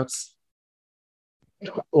lockouts?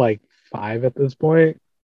 Like 5 at this point.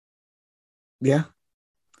 Yeah.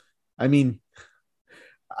 I mean,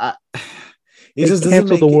 it just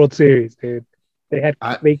canceled the World Series, dude.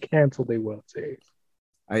 They canceled the World Series.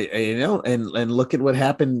 I know, and look at what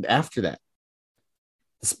happened after that.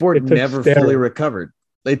 The sport never fully recovered.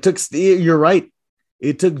 You're right.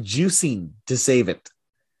 It took juicing to save it.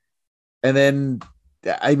 And then,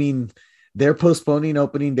 I mean, they're postponing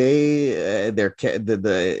opening day.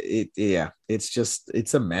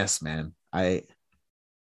 It's a mess, man.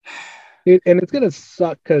 And it's gonna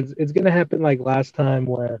suck because it's gonna happen like last time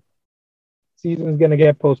where season's gonna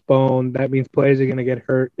get postponed. That means players are gonna get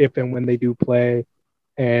hurt if and when they do play,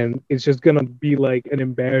 and it's just gonna be like an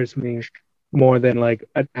embarrassment more than like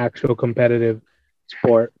an actual competitive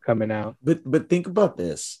sport coming out. But think about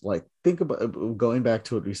this. Like, think about going back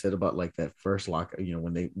to what we said about like that first lock.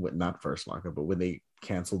 When they not first lockout, but when they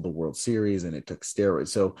canceled the World Series and it took steroids.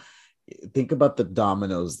 So think about the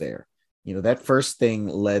dominoes there. That first thing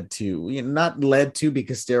led to, not led to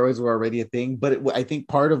because steroids were already a thing, but I think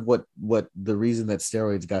part of what the reason that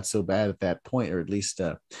steroids got so bad at that point, or at least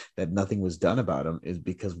that nothing was done about them, is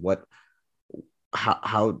because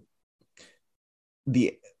how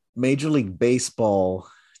the Major League Baseball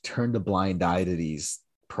turned a blind eye to these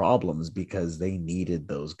problems because they needed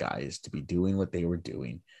those guys to be doing what they were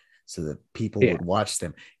doing so that people would watch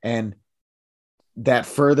them. And that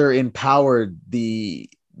further empowered the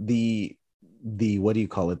what do you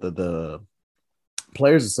call it? The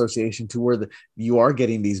Players Association to where you are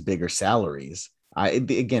getting these bigger salaries.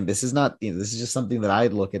 Again, this is not, this is just something that I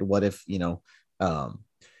look at. What if,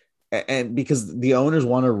 and because the owners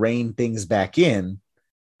want to rein things back in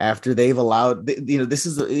after they've allowed,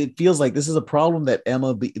 it feels like this is a problem that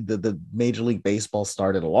MLB, the Major League Baseball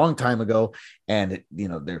started a long time ago. And,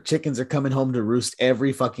 their chickens are coming home to roost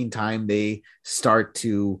every fucking time they start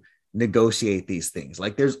to negotiate these things.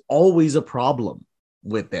 Like there's always a problem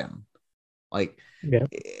with them. Like, yeah.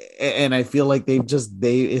 And I feel like they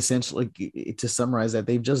essentially, to summarize that,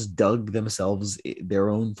 they've just dug themselves their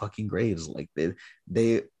own fucking graves. Like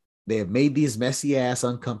they have made these messy ass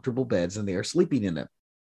uncomfortable beds and they are sleeping in them.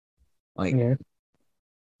 Like, yeah.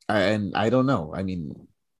 And I don't know. I mean,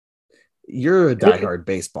 you're a diehard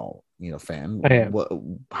baseball, fan. I am.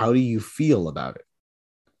 How do you feel about it?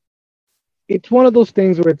 It's one of those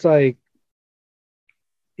things where it's like,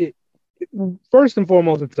 first and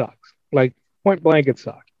foremost, it sucks. Like point blank, it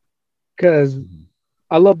sucks because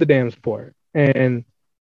I love the damn sport, and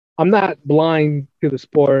I'm not blind to the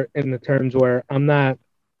sport in the terms where I'm not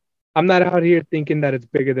out here thinking that it's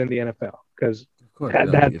bigger than the NFL because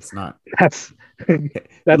it's not. That's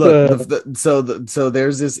Look, so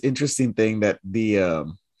there's this interesting thing that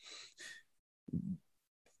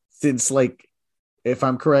since like, if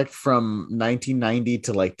I'm correct, from 1990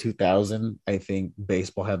 to like 2000, I think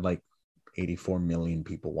baseball had like 84 million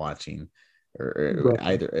people watching, or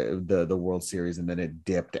either the World Series, and then it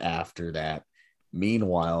dipped after that.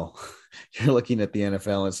 Meanwhile, you're looking at the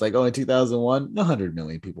NFL, and it's like, in 2001, 100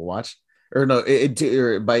 million people watched. or no,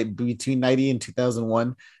 or by between 90 and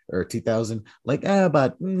 2001 or 2000, like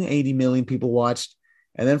about 80 million people watched.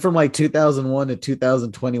 And then from like 2001 to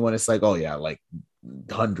 2021, it's like, oh yeah, like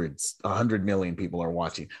hundreds, 100 million people are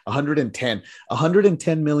watching. 110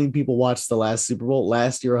 million people watched the last Super Bowl.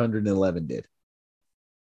 Last year, 111 did.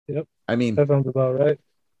 Yep. I mean, that sounds about right.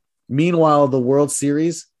 Meanwhile, the World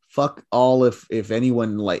Series, fuck all if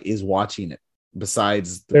anyone like is watching it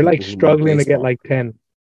besides they're like struggling to get like 10,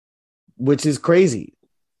 which is crazy.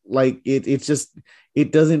 Like it's just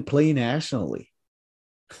it doesn't play nationally.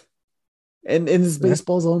 And it's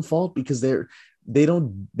baseball's own fault because they're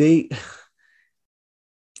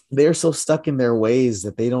so stuck in their ways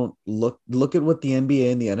that they don't look at what the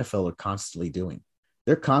NBA and the NFL are constantly doing.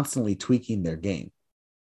 They're constantly tweaking their game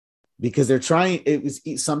because they're trying.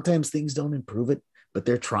 Sometimes things don't improve it, but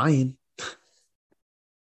they're trying.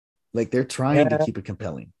 Like they're trying to keep it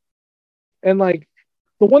compelling. And like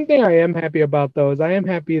the one thing I am happy about though is I am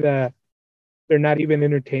happy that they're not even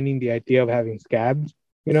entertaining the idea of having scabs.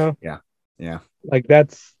 You know? Yeah. Like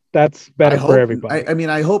that's better for everybody. I mean,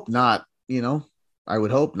 I hope not. You know, I would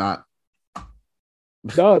hope not.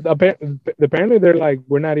 No, apparently they're like,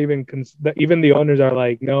 we're not even. Even the owners are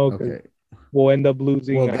like, no, okay. We'll end up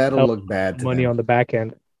losing. Well, that'll look bad. Money on the back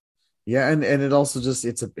end. Yeah, and it also just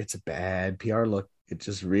it's a bad PR look. It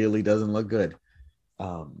just really doesn't look good.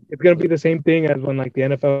 It's gonna be the same thing as when like the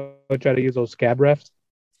NFL try to use those scab refs.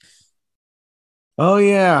 Oh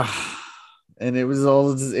yeah. And it was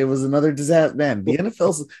another disaster, man. The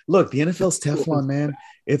NFL's Teflon, man.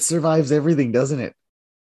 It survives everything, doesn't it?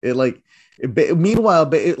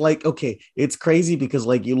 Meanwhile, okay, it's crazy because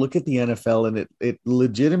like you look at the NFL and it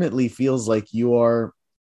legitimately feels like you're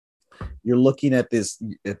looking at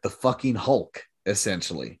the fucking Hulk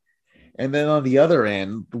essentially. And then on the other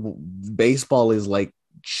end, baseball is like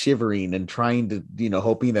shivering and trying to,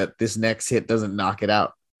 hoping that this next hit doesn't knock it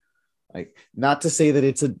out. Like, not to say that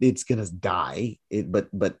it's gonna die, but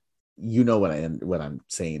you know what I'm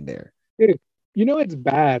saying there. Dude, it's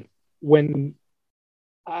bad when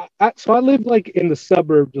so I live like in the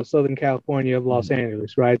suburbs of Southern California of Los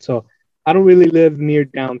Angeles, right? So I don't really live near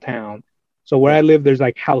downtown. So where I live, there's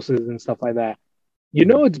like houses and stuff like that.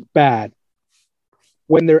 It's bad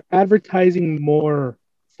when they're advertising more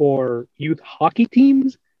for youth hockey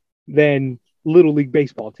teams than Little League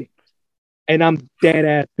baseball teams. And I'm dead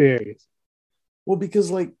ass serious. Well,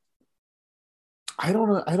 because like I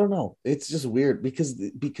don't know. It's just weird because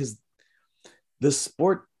the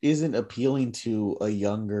sport isn't appealing to a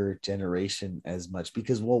younger generation as much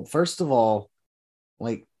because, well, first of all,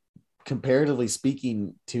 like comparatively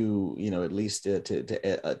speaking to, at least to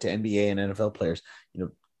NBA and NFL players,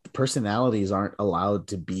 personalities aren't allowed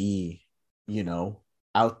to be,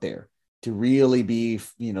 out there to really be,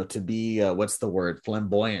 to be what's the word,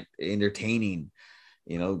 flamboyant, entertaining,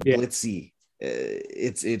 glitzy.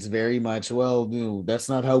 It's very much, well, that's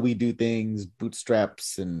not how we do things,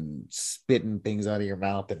 bootstraps and spitting things out of your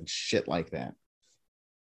mouth and shit like that.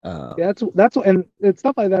 That's and it's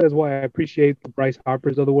stuff like that is why I appreciate the Bryce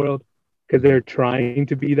Harpers of the world, because they're trying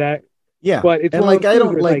to be that. Yeah, but it's, and like I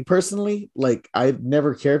don't like personally, like I've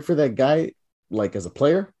never cared for that guy, like as a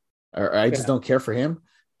player, or I just don't care for him.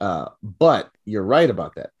 But you're right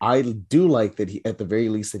about that. I do like that he, at the very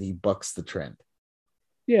least, that he bucks the trend.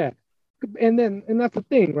 Yeah. And that's the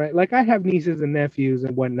thing, right? Like I have nieces and nephews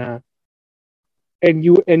and whatnot, and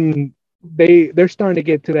they're starting to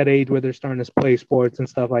get to that age where they're starting to play sports and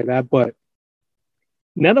stuff like that, but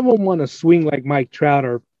none of them want to swing like Mike Trout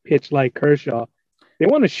or pitch like Kershaw. They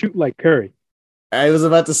want to shoot like Curry. I was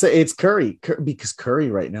about to say it's Curry because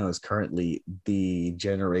Curry right now is currently the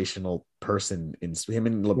generational person in him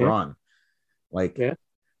and LeBron,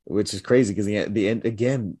 which is crazy because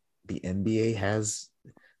the NBA has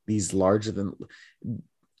these larger than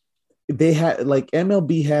they had, like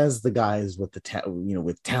MLB has the guys with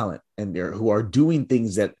with talent and who are doing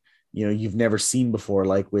things that you've never seen before,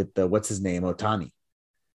 like with what's his name, Ohtani.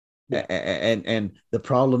 And the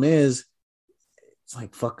problem is, it's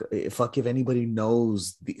like fuck if anybody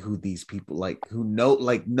knows who these people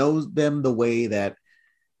knows them the way that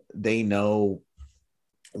they know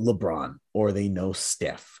LeBron or they know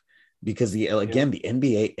Steph, because the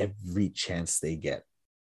NBA, every chance they get,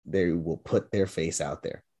 they will put their face out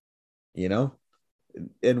there,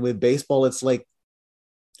 and with baseball, it's like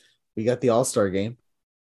we got the All-Star game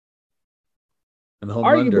and the home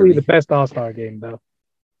run derby. Arguably the best All-Star game, though.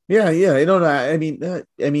 Yeah. I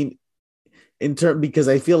mean, because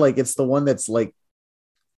I feel like it's the one that's like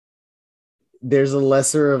there's a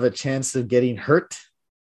lesser of a chance of getting hurt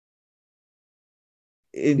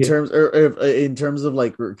in terms of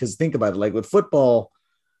like, because think about it, like with football,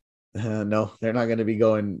 No, they're not going to be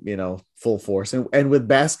going, full force. And with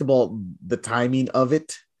basketball, the timing of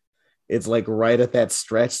it, it's like right at that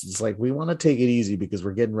stretch. It's like we want to take it easy because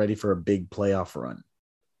we're getting ready for a big playoff run.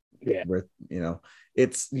 Yeah. Where,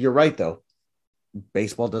 you're right though.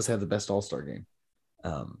 Baseball does have the best All-Star game.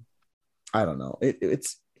 I don't know.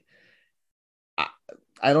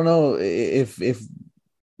 I don't know if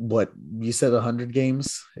what you said 100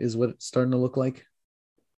 games is what it's starting to look like.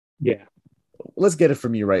 Yeah. Let's get it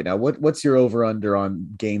from you right now. What's your over under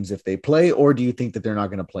on games if they play, or do you think that they're not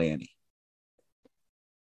going to play any?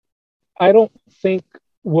 I don't think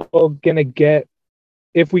we're gonna get,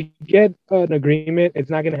 if we get an agreement,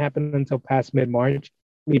 it's not gonna happen until past mid-March.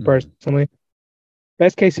 Me personally,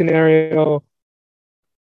 best case scenario,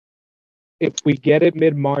 if we get it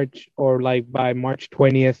mid-March or like by March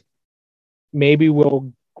 20th, maybe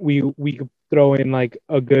we could throw in like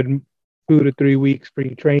a good 2 to 3 weeks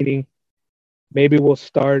spring training. Maybe we'll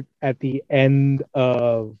start at the end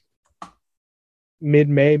of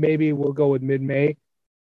mid-May. Maybe we'll go with mid-May.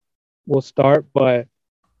 We'll start, but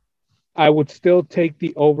I would still take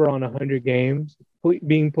the over on 100 games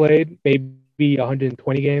being played, maybe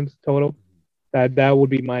 120 games total. That would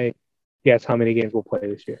be my guess how many games we'll play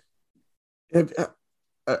this year.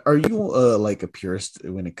 Are you like a purist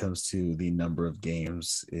when it comes to the number of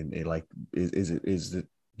games? Is it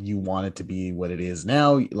you want it to be what it is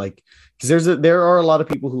now? Like, because there are a lot of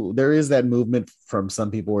people who there is that movement from some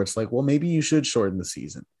people where it's like, well, maybe you should shorten the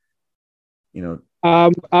season.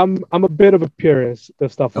 I'm a bit of a purist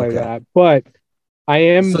of stuff like that, but I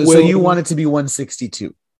am. So you want it to be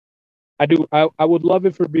 162? I do. I would love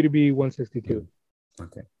it for B to be 162.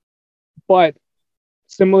 Okay, but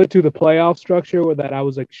similar to the playoff structure that I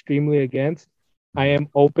was extremely against, I am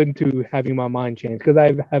open to having my mind changed because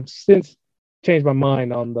I have since changed my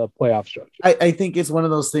mind on the playoff structure. I think it's one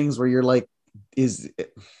of those things where you're like,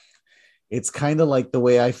 it's kind of like the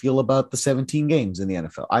way I feel about the 17 games in the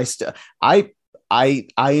NFL. I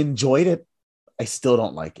enjoyed it. I still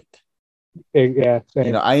don't like it. Yeah,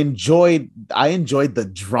 same. I enjoyed the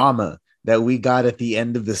drama that we got at the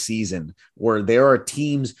end of the season, where there are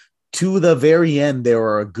teams to the very end. There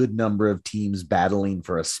are a good number of teams battling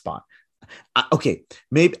for a spot. Okay,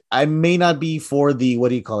 maybe I may not be for the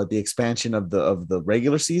the expansion of the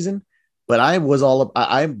regular season, but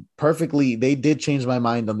I'm perfectly. They did change my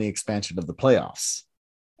mind on the expansion of the playoffs.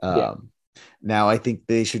 Now I think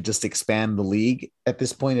they should just expand the league at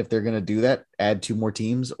this point if they're going to do that. Add 2 more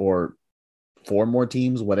teams or 4 more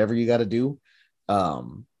teams, whatever you got to do.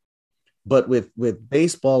 But with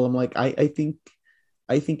baseball, I'm like, I think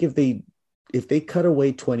if they cut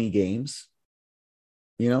away 20 games,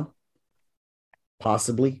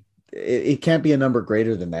 possibly it can't be a number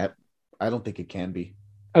greater than that. I don't think it can be.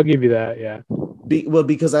 I'll give you that. Yeah.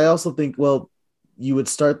 Because I also think, you would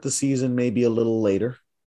start the season maybe a little later,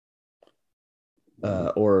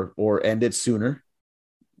 or end it sooner,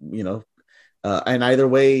 and either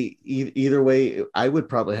way, I would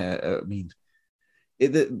probably have.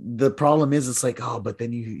 The problem is it's like, but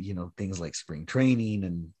then things like spring training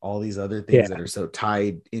and all these other things that are so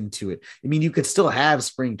tied into it. I mean, you could still have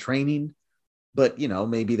spring training, but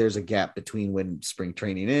maybe there's a gap between when spring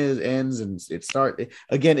training ends and it starts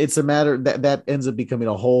again. It's a matter that ends up becoming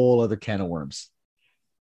a whole other can of worms.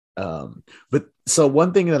 But so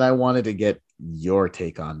one thing that I wanted to get your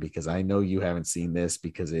take on, because I know you haven't seen this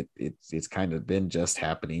because it's kind of been just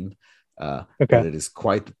happening. But it is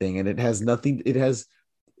quite the thing, and it has nothing.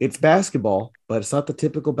 It's basketball, but it's not the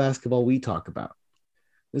typical basketball we talk about.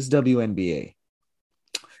 This is WNBA.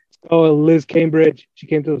 Oh, Liz Cambridge, she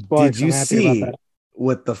came to the Sparks. Did you see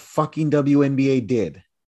what the fucking WNBA did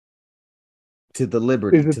to the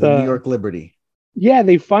Liberty, to the New York Liberty? Yeah,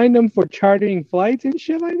 they fined them for chartering flights and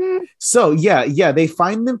shit like that. So yeah, they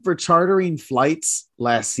fined them for chartering flights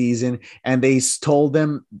last season, and they told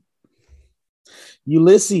them,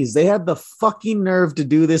 Ulysses, they had the fucking nerve to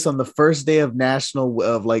do this on the first day of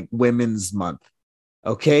Women's Month.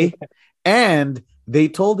 Okay. And they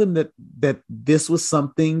told him that this was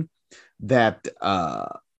something that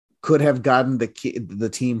could have gotten the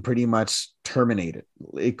team pretty much terminated.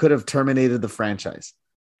 It could have terminated the franchise.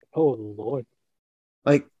 Oh Lord.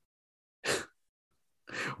 Like,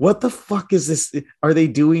 what the fuck is this? Are they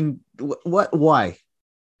doing what? Why?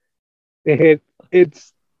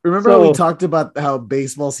 It's Remember how we talked about how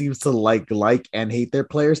baseball seems to like and hate their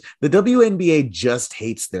players? The WNBA just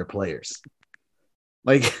hates their players.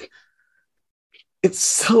 Like, it's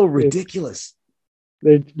so ridiculous.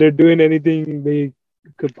 They're doing anything they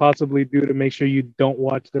could possibly do to make sure you don't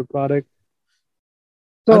watch their product.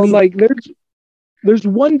 So, There's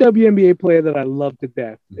one WNBA player that I love to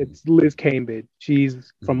death. Mm-hmm. It's Liz Cambridge.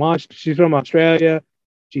 She's from Australia.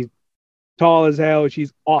 She's tall as hell.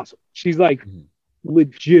 She's awesome. She's like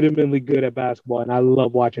legitimately good at basketball, and I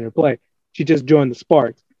love watching her play. She just joined the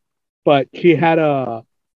Sparks, but she was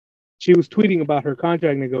tweeting about her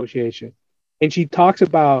contract negotiation, and she talks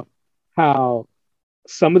about how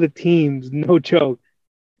some of the teams, no joke,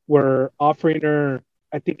 were offering her,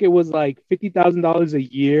 I think it was like $50,000 a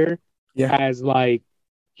year as like,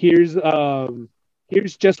 here's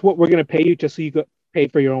just what we're gonna pay you just so you could pay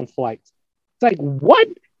for your own flights. It's like, what?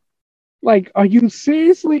 Like, are you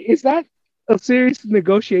seriously? Is that a serious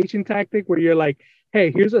negotiation tactic where you're like,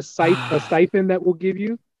 hey, here's a stipend that we'll give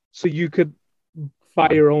you so you could buy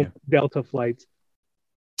your own Delta flights?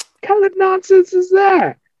 What kind of nonsense is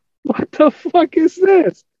that? What the fuck is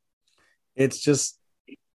this? It's just,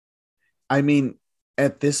 I mean,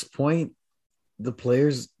 at this point, the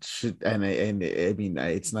players should, and I mean,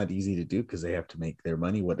 it's not easy to do because they have to make their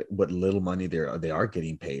money. What little money they are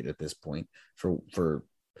getting paid at this point for.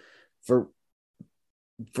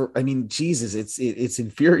 I mean, Jesus, it's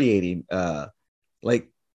infuriating. Like,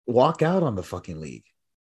 walk out on the fucking league.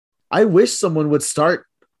 I wish someone would start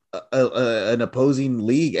an opposing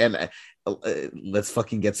league and let's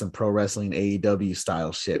fucking get some pro wrestling AEW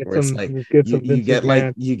style shit where it's like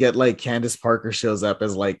you get like Candace Parker shows up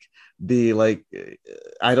as like the like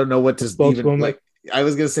I don't know what to even like. I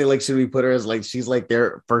was gonna say, like, should we put her as like she's like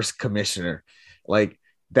their first commissioner? Like,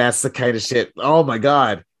 that's the kind of shit. Oh my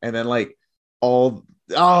god! And then like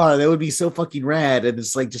that would be so fucking rad. And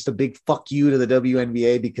it's like just a big fuck you to the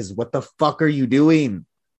WNBA because what the fuck are you doing?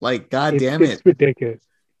 Like, god damn it, it's ridiculous.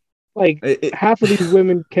 Like, half of these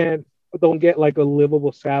women don't get like a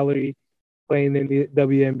livable salary playing in the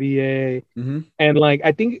WNBA. Mm-hmm. And like,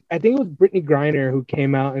 I think it was Brittany Griner who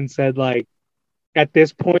came out and said, like, at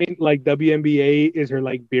this point, like, WNBA is her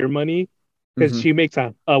like beer money because she makes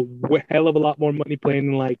a hell of a lot more money playing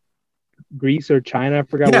in like Greece or China. I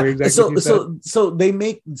forgot where exactly. So they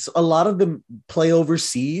make a lot of them play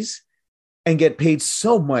overseas and get paid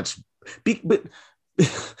so much, but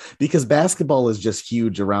because basketball is just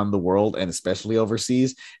huge around the world and especially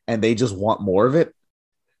overseas, and they just want more of it,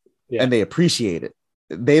 and they appreciate it.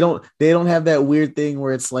 They don't have that weird thing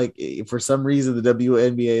where it's like, for some reason the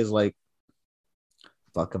WNBA is like,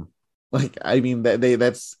 fuck them. Like, I mean,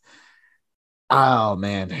 that's oh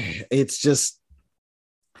man, it's just,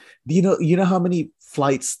 you know how many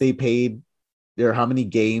flights they paid, or how many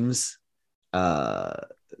games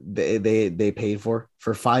they paid for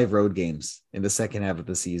 5 road games in the second half of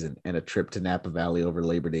the season and a trip to Napa Valley over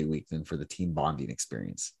Labor Day weekend for the team bonding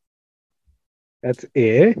experience. That's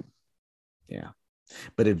it. Yeah,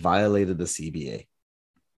 but it violated the CBA.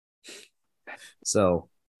 So,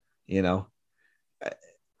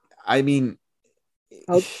 I mean,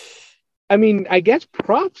 I guess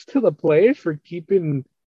props to the players for keeping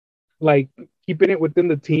it within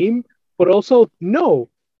the team, but also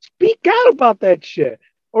speak out about that shit,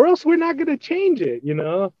 or else we're not gonna change it.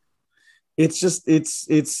 It's just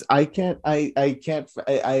I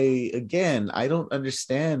don't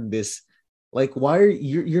understand this. Like, why are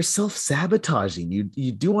you're self-sabotaging?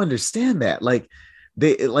 You do understand that, like,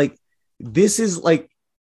 this is like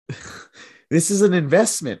this is an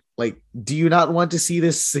investment. Like, do you not want to see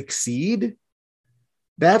this succeed?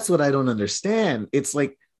 That's what I don't understand. It's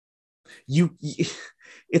like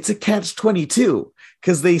it's a catch-22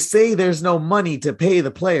 because they say there's no money to pay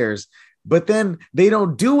the players, but then they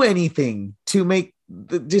don't do anything to make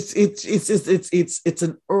it's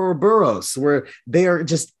an Ouroboros where they are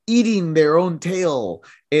just eating their own tail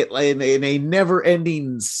in a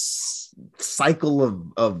never-ending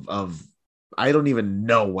cycle of I don't even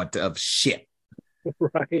know what of shit.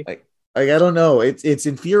 Right. Like I don't know. It's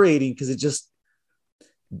infuriating because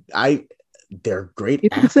they're great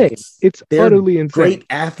athletes. They're utterly insane. Great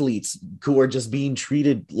athletes who are just being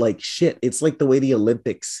treated like shit. It's like the way the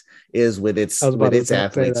Olympics is with its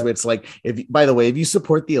athletes. It's like, by the way, if you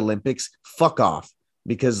support the Olympics, fuck off,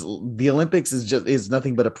 because the Olympics is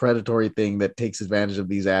nothing but a predatory thing that takes advantage of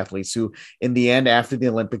these athletes who, in the end, after the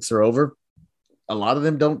Olympics are over, a lot of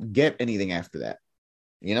them don't get anything after that.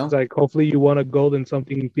 It's like, hopefully you won a gold in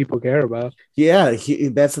something people care about. Yeah,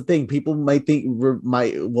 that's the thing. People might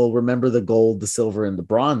remember the gold, the silver, and the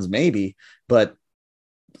bronze, maybe, but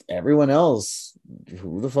everyone else,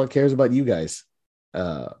 who the fuck cares about you guys?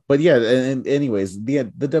 But yeah, and anyways, the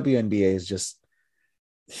WNBA is just,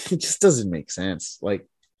 it just doesn't make sense. Like,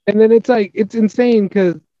 and then it's like, it's insane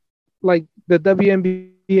because like the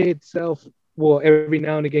WNBA itself will every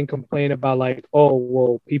now and again complain about like, oh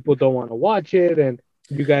well, people don't want to watch it, and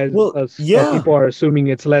you guys, people are assuming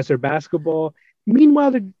it's lesser basketball.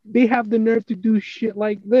 Meanwhile, they have the nerve to do shit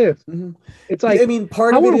like this. Mm-hmm. It's like, I mean,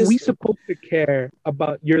 part how of it are is we supposed to care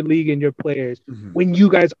about your league and your players mm-hmm. when you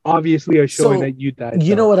guys obviously are showing So, that you guys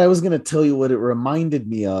you know don't? what I was going to tell you, what it reminded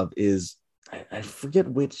me of is I forget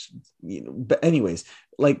which, but anyways,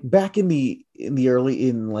 like back in the early,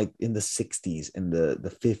 in the 60s and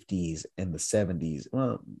the 50s and the 70s,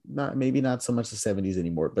 well, not so much the 70s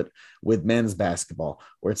anymore, but with men's basketball,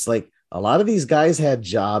 where it's like a lot of these guys had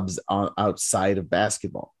jobs outside of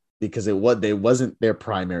basketball because it wasn't their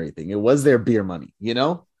primary thing. It was their beer money,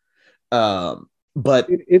 but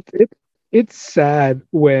It's sad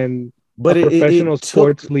when but a professional it took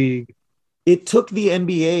sports league. it took the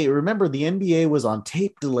NBA. Remember, the NBA was on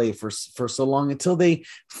tape delay for so long until they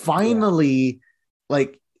finally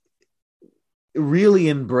like really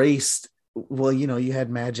embraced. Well, you had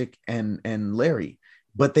Magic and Larry,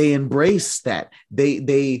 but they embraced that.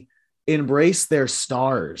 They embraced their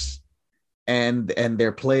stars and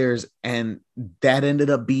their players, and that ended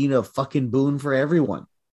up being a fucking boon for everyone.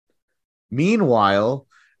 Meanwhile,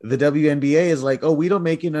 the WNBA is like, oh, we don't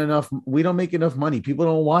make enough money. People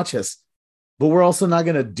don't watch us. But we're also not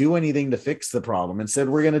going to do anything to fix the problem. Instead,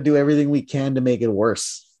 we're going to do everything we can to make it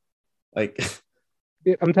worse. Like,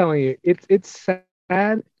 I'm telling you, it's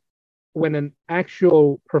sad when an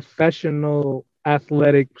actual professional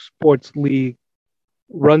athletic sports league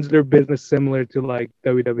runs their business similar to like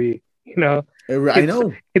WWE. I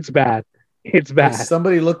know it's bad. It's bad.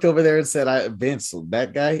 Somebody looked over there and said, Vince,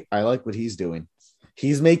 that guy, I like what he's doing.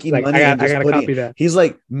 He's making like, money I gotta copy that. He's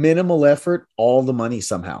like minimal effort, all the money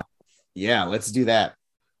somehow. Yeah, let's do that.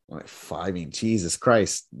 I mean, Jesus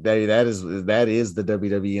Christ, that is the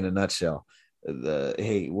WWE in a nutshell.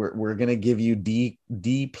 Hey, we're gonna give you D+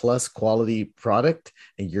 quality product,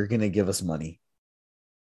 and you're gonna give us money.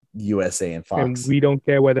 USA and Fox, and we don't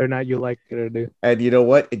care whether or not you like it or do. And you know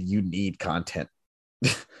what? You need content,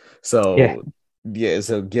 so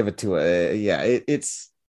so give it to it's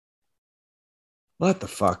what the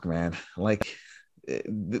fuck, man. Like,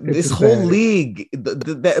 this whole league,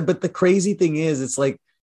 but the crazy thing is, it's like,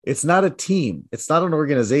 it's not a team, it's not an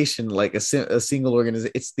organization, like a single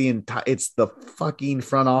organization. It's the fucking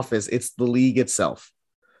front office, it's the league itself.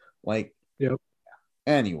 Like, yep.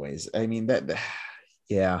 Anyways, I mean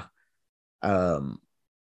yeah. So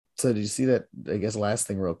did you see that? I guess last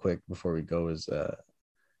thing real quick before we go is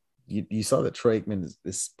you saw that Troy Aikman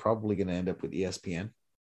is probably going to end up with ESPN.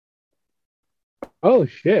 Oh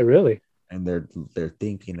shit, really? And they're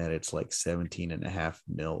thinking that it's like 17.5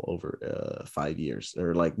 mil over 5 years,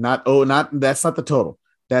 or like that's not the total.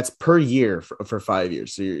 That's per year for 5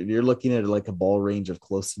 years. So you're looking at like a ball range of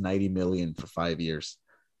close to 90 million for 5 years.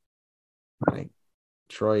 Like,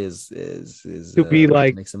 Troy is to be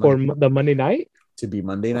like for the Monday night, to be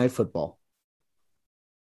Monday Night Football.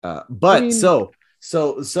 But I mean, so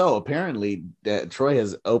apparently Troy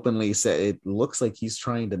has openly said it looks like he's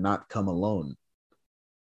trying to not come alone.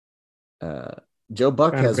 Joe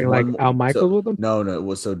Buck has one, like Al Michaels with him.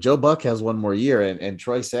 No. So Joe Buck has one more year, and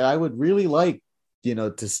Troy said, I would really like, to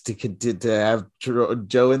have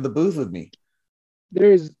Joe in the booth with me.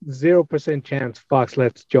 There is 0% chance Fox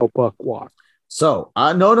lets Joe Buck walk. So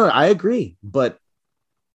no, I agree, but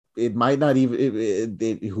it might not even.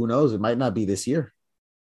 Who knows? It might not be this year.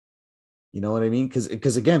 You know what I mean?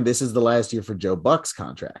 Because again, this is the last year for Joe Buck's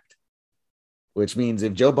contract, which means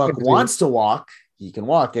if Joe Buck wants to walk, he can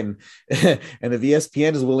walk, and if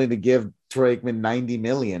ESPN is willing to give Troy Aikman 90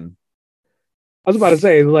 million. I was about to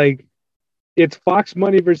say, like, it's Fox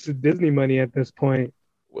money versus Disney money at this point.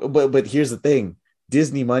 But here's the thing: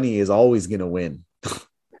 Disney money is always going to win.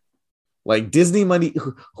 Like, Disney money,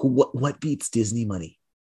 what beats Disney money?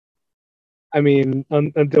 I mean,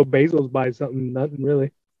 until Bezos buys something, nothing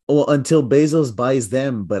really. Well, until Bezos buys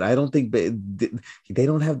them, but I don't think they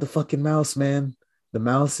don't have the fucking mouse, man. The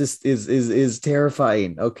mouse is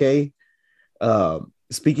terrifying. Okay.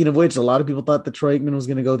 Speaking of which, a lot of people thought that Troy Aikman was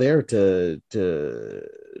going to go there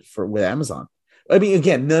with Amazon. I mean,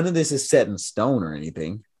 again, none of this is set in stone or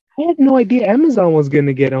anything. I had no idea Amazon was going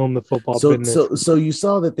to get on the football business. So you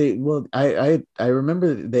saw that I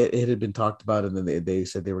remember that it had been talked about, and then they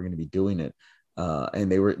said they were going to be doing it.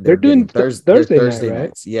 And they're doing Thursday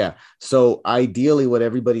nights. Yeah. So ideally what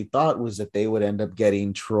everybody thought was that they would end up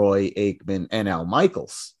getting Troy Aikman and Al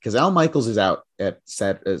Michaels, because Al Michaels is out at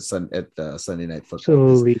Sunday Night Football.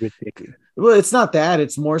 Absolutely ridiculous. Well, it's not that.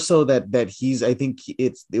 It's more so that he's, I think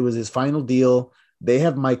it was his final deal. They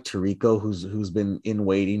have Mike Tirico, who's been in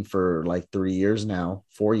waiting for like 3 years now,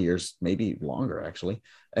 4 years, maybe longer actually.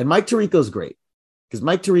 And Mike Tirico's great because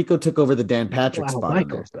Mike Tirico took over the Dan Patrick spot.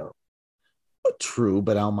 Michaels, though. True,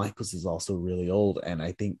 but Al Michaels is also really old, and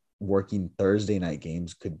I think working Thursday night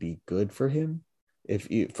games could be good for him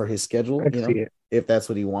for his schedule, if that's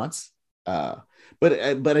what he wants. But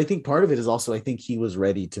I think part of it is also, I think he was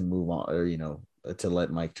ready to move on, or, to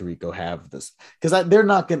let Mike Tirico have this, because they're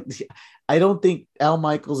not going to, I don't think Al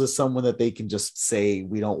Michaels is someone that they can just say,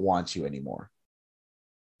 we don't want you anymore.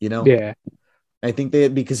 Yeah. I think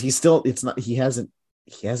because he hasn't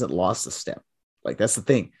lost a step. Like, that's the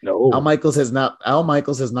thing. No. Al Michaels has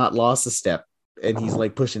not lost a step, and he's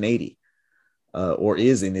like pushing 80, or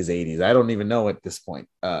is in his 80s. I don't even know at this point.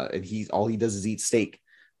 And all he does is eat steak.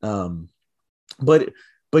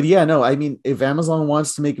 But yeah, no, I mean, if Amazon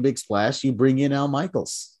wants to make a big splash, you bring in Al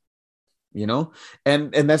Michaels, and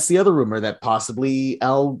that's the other rumor, that possibly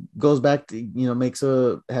Al goes back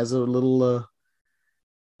to, has a little,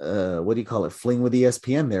 what do you call it? Fling with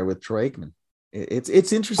ESPN there with Troy Aikman. It's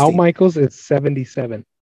interesting. Al Michaels is 77.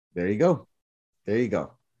 There you go.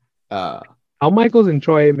 Al Michaels and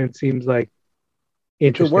Troy Aikman seems like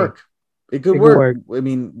interesting. It could work. I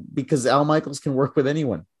mean, because Al Michaels can work with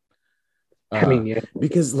anyone. Yeah.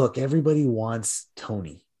 Because look, everybody wants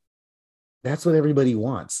Tony. That's what everybody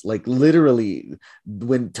wants. Like, literally,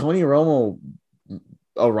 when Tony Romo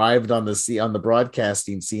arrived on the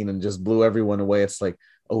broadcasting scene and just blew everyone away, it's like,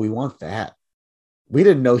 oh, we want that. We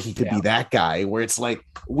didn't know he could be that guy, where it's like,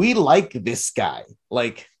 we like this guy.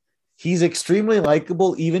 Like, he's extremely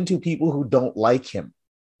likable, even to people who don't like him.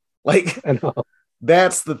 Like, I know.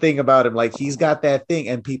 That's the thing about him. Like, he's got that thing,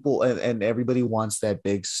 and people and everybody wants that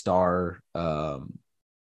big star,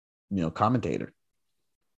 commentator.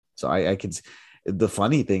 So I could. The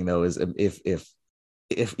funny thing though is, if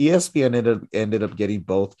ESPN ended up getting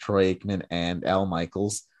both Troy Aikman and Al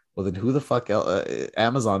Michaels, well, then who the fuck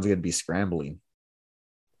Amazon's going to be scrambling?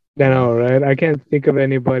 I know, right? I can't think of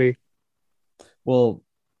anybody. Well,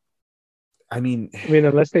 I mean,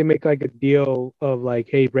 unless they make like a deal of like,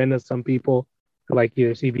 hey, rent us some people, like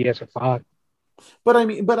either CBS or Fox. But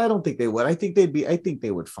I don't think they would. I think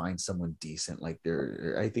they would find someone decent. Like,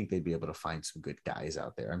 I think they'd be able to find some good guys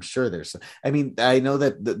out there. I'm sure there's some. I mean, I know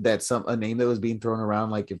that's a name that was being thrown around.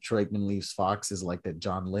 Like, if Troy Aikman leaves Fox, is like that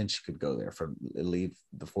John Lynch could go there, leave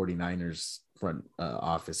the 49ers front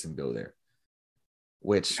office and go there.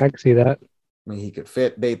 Which I can see that. I mean, he could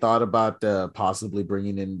fit. They thought about possibly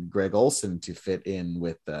bringing in Greg Olsen to fit in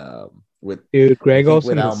with Greg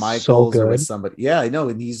Olsen with Al Michaels, so good. Or with somebody. Yeah, I know,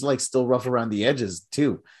 and he's like still rough around the edges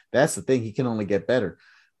too. That's the thing. He can only get better.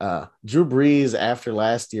 Drew Brees, after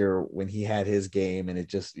last year when he had his game and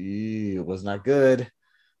it was not good.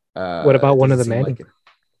 What about one of the men?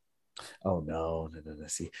 Oh no.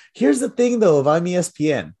 See, here's the thing though. If I'm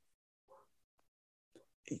ESPN,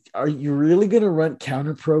 are you really going to run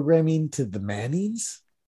counter programming to the Mannings?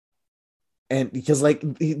 And because, like,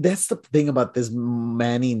 that's the thing about this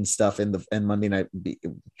Manning stuff and Monday night.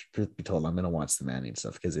 Truth be told, I'm going to watch the Manning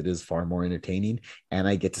stuff because it is far more entertaining, and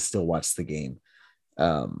I get to still watch the game.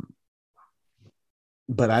 But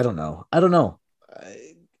I don't know.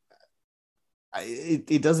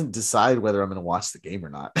 It doesn't decide whether I'm going to watch the game or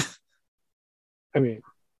not. I mean,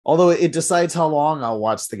 although it decides how long I'll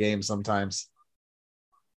watch the game sometimes.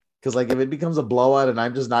 Because, like, if it becomes a blowout and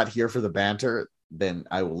I'm just not here for the banter, then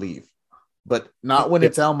I will leave. But not when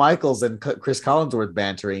it's Al Michaels and Chris Collinsworth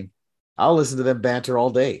bantering. I'll listen to them banter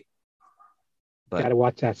all day. But gotta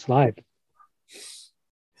watch that slide.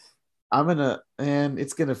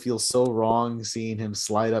 It's gonna feel so wrong seeing him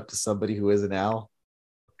slide up to somebody who isn't Al.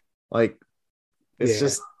 Like, it's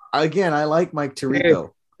just, again, I like Mike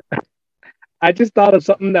Tirico. I just thought of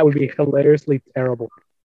something that would be hilariously terrible.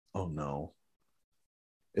 Oh no.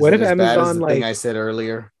 What if Amazon, the thing I said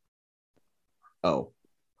earlier? Oh.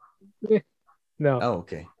 No. Oh,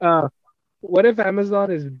 okay. What if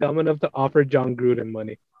Amazon is dumb enough to offer John Gruden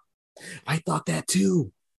money? I thought that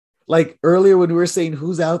too. Like, earlier when we were saying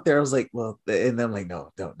who's out there, I was like, well, and then I'm like,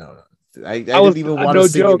 no. I didn't even want to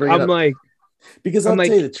see it. I'm like, because I'll tell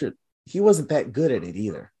you the truth, he wasn't that good at it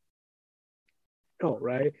either. Oh,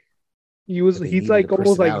 right. He's like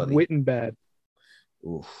almost like Witten bad.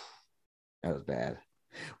 Oof, that was bad.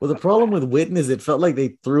 Well, the problem with Witten is it felt like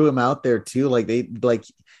they threw him out there too.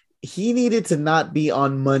 He needed to not be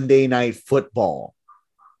on Monday Night Football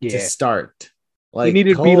to start. Like, he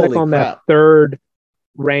needed to be like on that third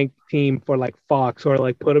ranked team for like Fox, or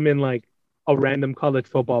like put him in like a random college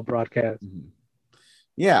football broadcast. Mm-hmm.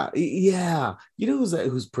 Yeah. You know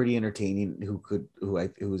who's pretty entertaining,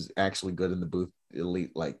 who's actually good in the booth,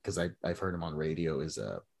 elite, like, because I've heard him on radio, is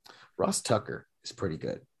Ross Tucker is pretty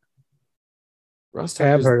good. Ross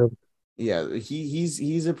Tucker. I've heard of him. Yeah,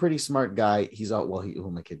 he's a pretty smart guy. He's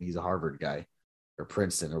he's a Harvard guy or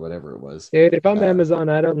Princeton or whatever it was. Dude, if I'm Amazon,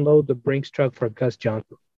 I don't load the Brinks truck for Gus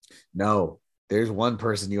Johnson. No, there's one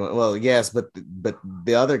person you want. Well, yes, but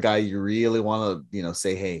the other guy you really want to,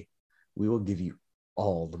 say, hey, we will give you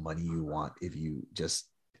all the money you want if you just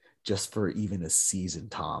for even a season,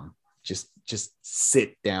 Tom. Just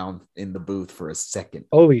sit down in the booth for a second.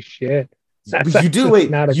 Holy shit. You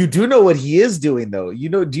do know what he is doing though.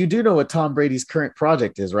 You do know what Tom Brady's current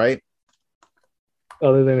project is, right?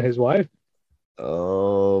 Other than his wife?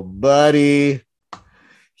 Oh, buddy.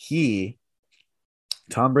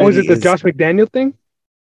 Tom Brady. Oh, is it the Josh McDaniel thing?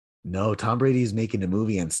 No, Tom Brady is making a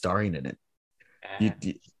movie and starring in it. You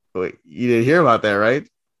didn't hear about that, right?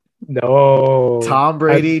 No. Tom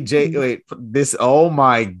Brady, oh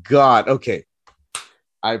my God. Okay.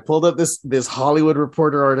 I pulled up this Hollywood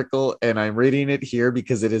Reporter article and I'm reading it here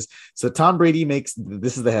because it is. So Tom Brady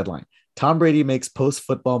this is the headline. Tom Brady makes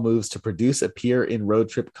post-football moves to appear in road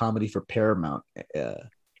trip comedy for Paramount.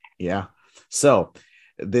 Yeah. So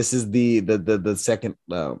this is the second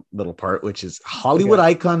little part, which is Hollywood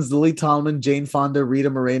icons Lily Tomlin, Jane Fonda,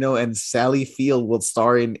 Rita Moreno, and Sally Field will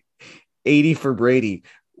star in 80 for Brady.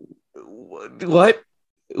 What?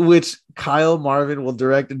 Which Kyle Marvin will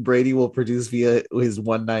direct and Brady will produce via his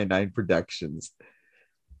 199 Productions.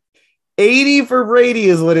 80 for Brady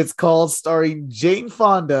is what it's called, starring Jane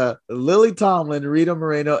Fonda, Lily Tomlin, Rita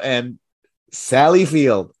Moreno, and Sally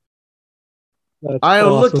Field. I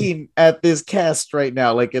am looking at this cast right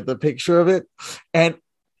now, like at the picture of it, and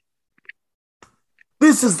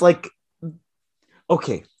this is like,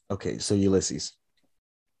 okay, so Ulysses.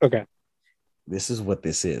 Okay. This is what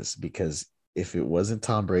this is, because if it wasn't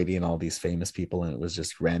Tom Brady and all these famous people and it was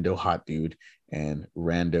just rando hot dude and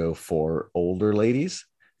rando for older ladies,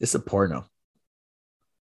 it's a porno.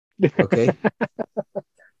 Okay.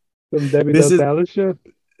 Some Debbie Dallas show.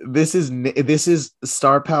 This is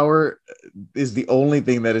star power is the only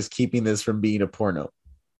thing that is keeping this from being a porn,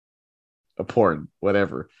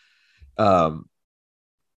 whatever. I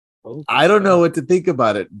don't know what to think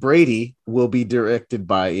about it. Brady will be directed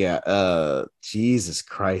by Jesus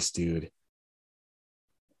Christ, dude.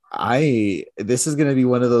 This is going to be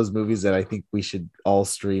one of those movies that I think we should all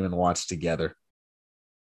stream and watch together.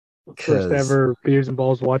 First ever Beers and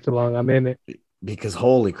Balls watch along. I'm in it. Because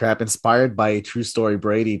holy crap, inspired by a true story,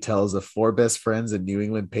 Brady tells of four best friends and New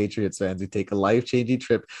England Patriots fans who take a life-changing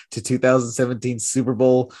trip to 2017 Super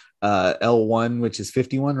Bowl L1, which is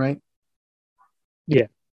 51, right? Yeah.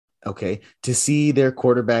 Okay. To see their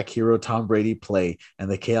quarterback hero Tom Brady play and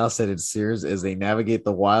the chaos that ensues as they navigate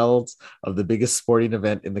the wilds of the biggest sporting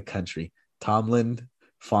event in the country. Tomlin,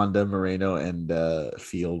 Fonda, Moreno, and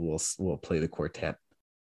Field will play the quartet.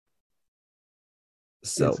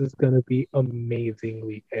 So this is gonna be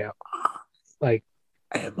amazingly like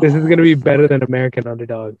this is gonna be better than American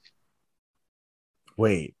Underdogs.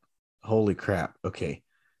 Wait, holy crap! Okay,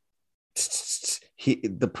 oh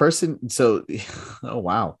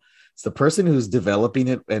wow, it's the person who's developing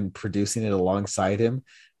it and producing it alongside him.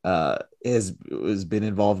 Has been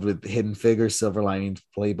involved with Hidden Figures, Silver Linings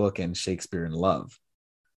Playbook, and Shakespeare in Love.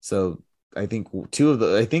 So I think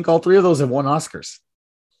all three of those have won Oscars.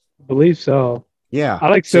 I believe so. Yeah, I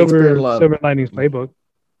like Silver Linings Playbook.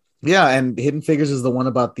 Yeah, and Hidden Figures is the one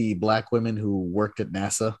about the black women who worked at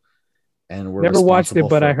NASA and were never watched it,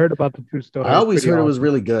 but I heard about the true story. I always heard it was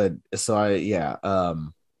really good. So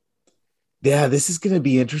this is going to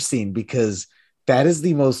be interesting because that is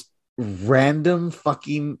the most random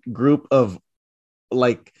fucking group of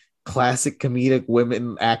like classic comedic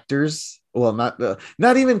women actors. Well,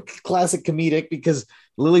 not even classic comedic because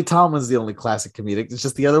Lily Tomlin's the only classic comedic. It's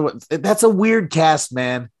just the other one. That's a weird cast,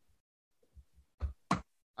 man.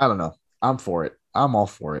 I don't know. I'm for it. I'm all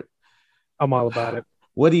for it. I'm all about it.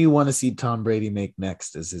 What do you want to see Tom Brady make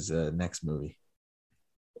next as his next movie?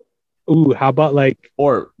 Ooh, how about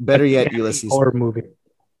or better yet, Ulysses, horror movie?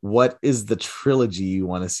 What is the trilogy you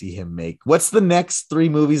want to see him make? What's the next 3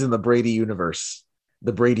 movies in the Brady universe?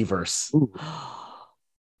 The Bradyverse. Ooh.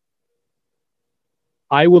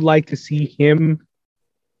 I would like to see him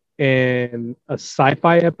in a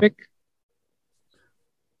sci-fi epic.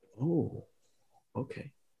 Oh,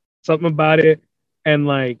 okay. Something about it.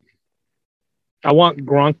 And I want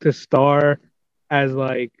Gronk to star as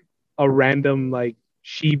a random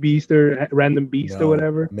she-beast or random beast or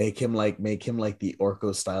whatever. Make him like the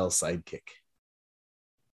Orko style sidekick.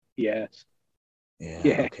 Yes.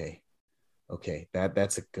 Yeah. Okay.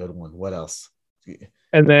 That's a good one. What else?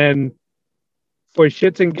 And then for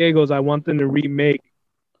shits and giggles, I want them to remake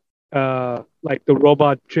the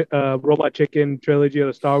Robot Chicken trilogy of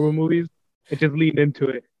the Star Wars movies and just lean into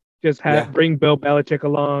it. Just bring Bill Belichick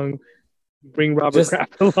along, bring Robert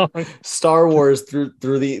Kraft along. Star Wars through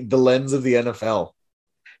the lens of the NFL.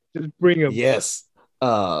 Just bring him. Yes.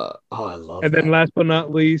 I love And that. then last but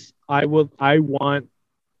not least, I want a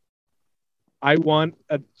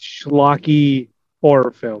schlocky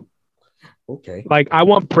horror film. Okay. Like I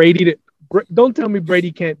want Brady to. Don't tell me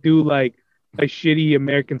Brady can't do like a shitty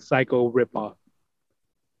American Psycho ripoff.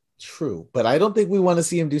 True, but I don't think we want to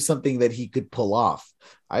see him do something that he could pull off.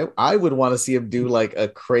 I would want to see him do like a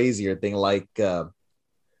crazier thing, like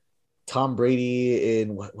Tom Brady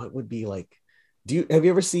in what would be like. Have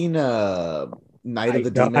you ever seen Night of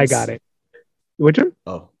the No, I Demons? got it. Which one?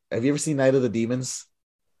 Oh, have you ever seen Night of the Demons?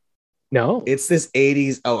 No. It's this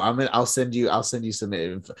 80s. Oh, I'll send you some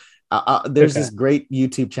info. There's this great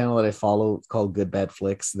YouTube channel that I follow called Good Bad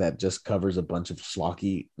Flicks that just covers a bunch of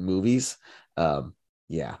schlocky movies.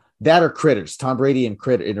 Yeah, that or Critters. Tom Brady and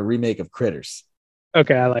Critter in a remake of Critters.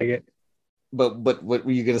 Okay, I like it. But what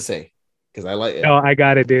were you gonna say? Because I like it. No, I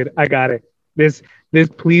got it, dude. I got it. This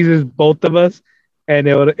pleases both of us, and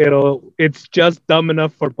it's just dumb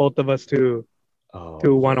enough for both of us to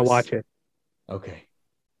want to watch it. Okay.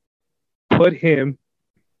 Put him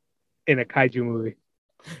in a kaiju movie.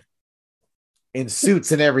 In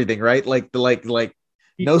suits and everything, right? Like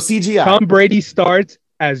no CGI. Tom Brady starts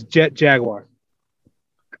as Jet Jaguar.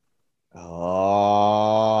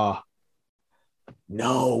 Oh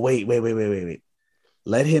no! Wait.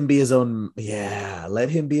 Let him be his own. Yeah, let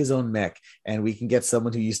him be his own mech, and we can get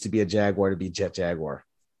someone who used to be a Jaguar to be Jet Jaguar.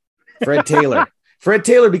 Fred Taylor. Fred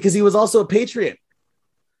Taylor, because he was also a Patriot.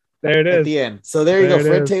 There it is at the end. So there you go.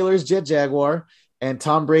 Fred Taylor's Jet Jaguar, and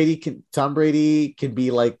Tom Brady can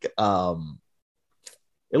be like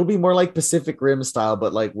it'll be more like Pacific Rim style,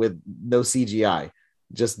 but like with no CGI,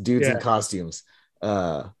 just dudes in costumes.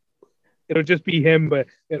 It'll just be him, but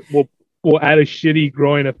we'll add a shitty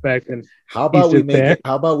groin effect. And how about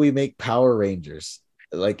we make Power Rangers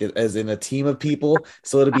like as in a team of people?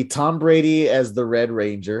 So it'll be Tom Brady as the Red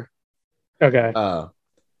Ranger. Okay.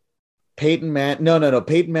 Peyton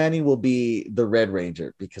Manning will be the Red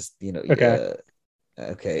Ranger because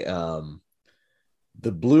okay.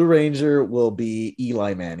 The Blue Ranger will be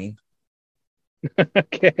Eli Manning.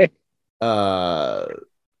 Okay. Right.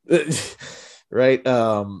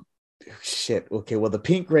 Shit. Okay. Well, the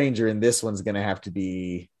Pink Ranger in this one's gonna have to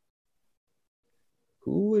be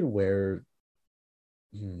who would wear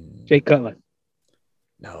Jay Cutler.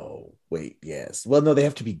 No, wait, yes. Well, no, they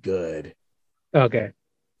have to be good. Okay.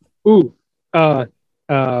 Ooh. Philip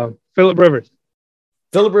Rivers.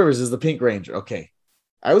 Philip Rivers is the Pink Ranger. Okay.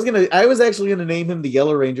 I was actually gonna name him the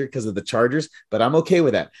Yellow Ranger because of the Chargers, but I'm okay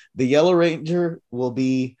with that. The Yellow Ranger will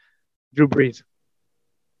be Drew Brees.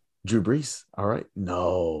 Drew Brees. All right.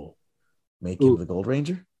 No. Make him the Gold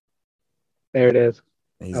Ranger. There it is.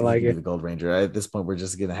 I like it. The Gold Ranger. At this point, we're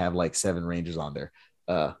just gonna have like 7 Rangers on there.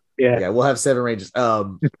 Yeah, we'll have 7 Rangers.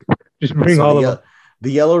 Just bring all of them.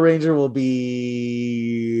 The Yellow Ranger will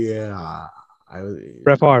be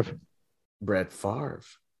Brett Favre. Brett Favre.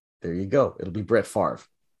 There you go. It'll be Brett Favre.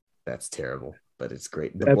 That's terrible, but it's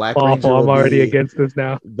great. The That's Black awful. Ranger. I'm already against this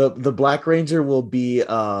now. The Black Ranger will be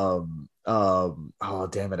oh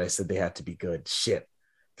damn it! I said they had to be good. Shit,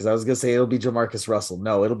 because I was gonna say it'll be Jamarcus Russell.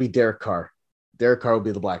 No, it'll be Derek Carr. Derek Carr will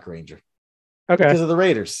be the Black Ranger. Okay. Because of the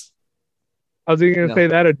Raiders. I was either gonna say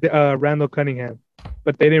that or Randall Cunningham,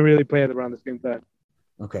 but they didn't really play at around the same time.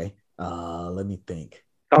 Okay. Let me think.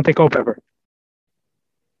 Dante Culpepper.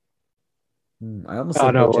 I almost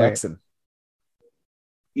said Bo Jackson.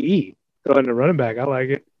 Throwing the running back. I like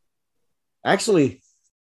it. Actually,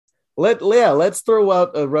 let's throw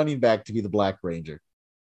out a running back to be the Black Ranger.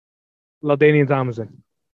 LaDainian Tomlinson.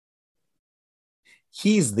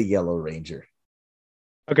 He's the Yellow Ranger.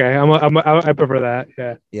 Okay, I prefer that.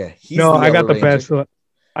 Yeah. Yeah. I got the best.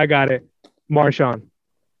 I got it. Marshawn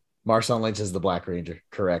Lynch is the Black Ranger,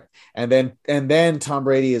 correct? And then Tom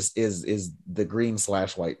Brady is the green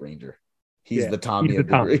 / white Ranger. He's the Tommy.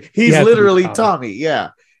 He's literally Tommy.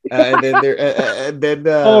 Yeah. And then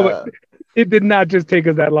it did not just take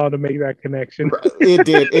us that long to make that connection. It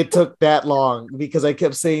did. It took that long because I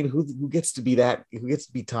kept saying who gets to be that? Who gets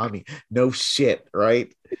to be Tommy? No shit,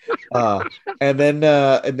 right? And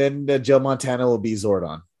then Joe Montana will be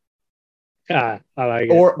Zordon. I like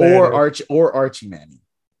it. Or Archie Manning.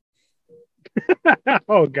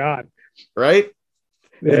 Oh God. Right?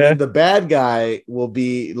 Yeah. And then the bad guy will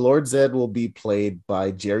be Lord Zed will be played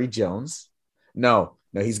by Jerry Jones. No,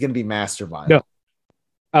 he's gonna be Master Vile. No.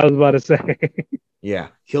 I was about to say. Yeah,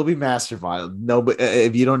 he'll be Master Vile. No, but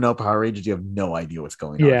if you don't know Power Rangers, you have no idea what's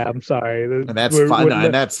going on. Yeah, I'm sorry. And that's fine.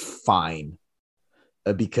 And that's fine.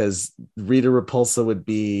 Because Rita Repulsa would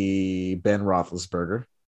be Ben Roethlisberger.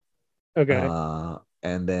 Okay.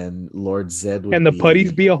 And then Lord Zed would and the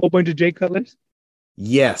putties be a whole bunch of Jay Cutlers?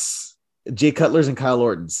 Yes. Jay Cutler's and Kyle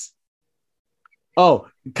Orton's. Oh,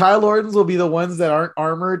 Kyle Orton's will be the ones that aren't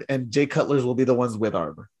armored, and Jay Cutler's will be the ones with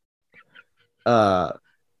armor.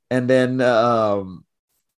 And then Joe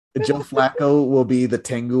Flacco will be the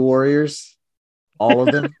Tengu Warriors, all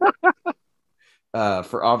of them.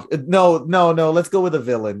 No. Let's go with a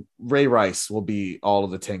villain. Ray Rice will be all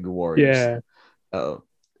of the Tengu Warriors. Yeah.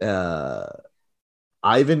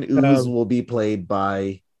 Ivan Ooze will be played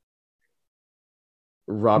by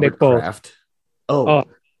Robert Kraft. I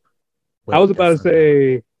was about to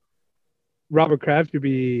say Robert Kraft should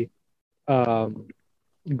be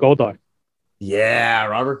Goldar. Yeah,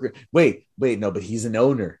 Robert. Wait, no, but he's an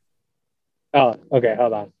owner. Oh, okay,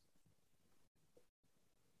 hold on.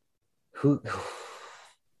 Who?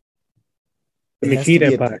 The Machine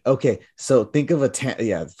Empire. Okay, so think of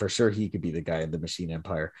yeah, for sure he could be the guy in the Machine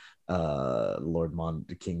Empire.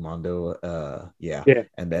 King Mondo. Yeah.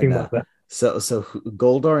 And then so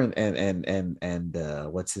Goldar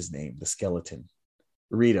and what's his name? The skeleton,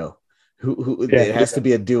 Rito. Who it has to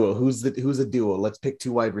be a duo. Who's a duo? Let's pick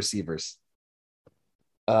 2 wide receivers.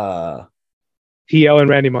 T.O. and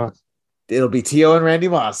Randy Moss. It'll be T.O. and Randy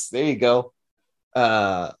Moss. There you go.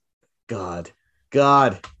 God.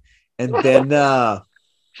 And then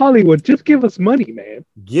Hollywood, just give us money, man.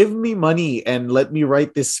 Give me money and let me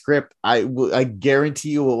write this script. I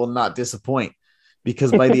guarantee you it will not disappoint,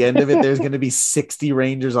 because by the end of it, there's going to be 60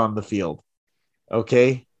 Rangers on the field.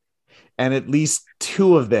 Okay. And at least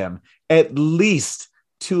two of them will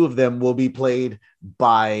be played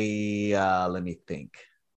by, let me think.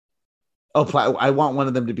 I want one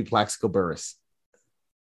of them to be Plaxico Burress.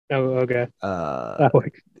 Oh, okay.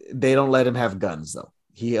 They don't let him have guns though.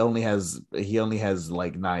 He only has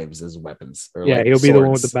like knives as weapons. Or yeah, like he'll swords. be the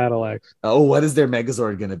one with the battle axe. Oh, what is their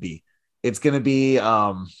Megazord going to be? It's going to be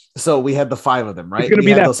so we had the 5 of them, right? It's going to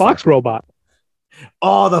be that Fox robot.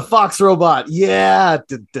 Oh, the Fox robot. Yeah. How much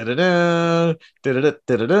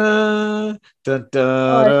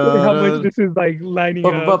this is like lining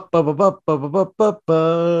up.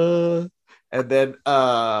 And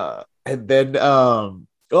then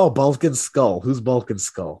Bulk and Skull. Who's Bulk and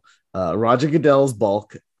Skull? Roger Goodell's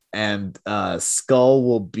Bulk, and Skull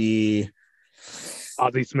will be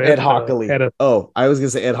Ozzie Smith. Ed Hockley. I was gonna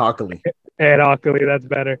say Ed Hockley. Ed Hockley, that's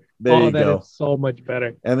better. There you go. Is so much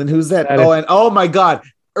better. And then who's that? Oh my God,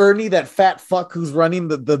 Ernie, that fat fuck who's running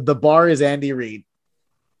the bar is Andy Reid.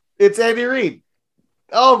 It's Andy Reid.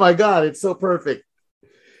 Oh my God, it's so perfect.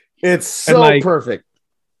 It's so perfect.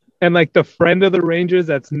 And like the friend of the Rangers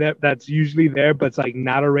that's usually there, but it's like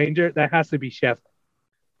not a Ranger. That has to be Chef.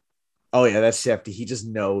 Oh yeah, that's Shefty. He just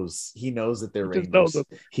knows. He knows that they're Rangers.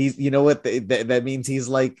 He's, you know what? That means he's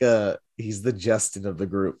like he's the Justin of the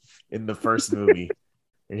group in the first movie.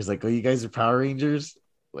 He's like, "Oh, you guys are Power Rangers?"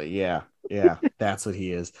 Like, yeah, that's what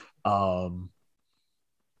he is. I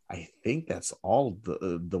think that's all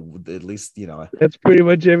the at least, you know. That's pretty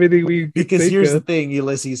much everything we. Because here's the thing,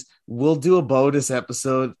 Ulysses. We'll do a bonus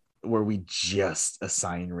episode where we just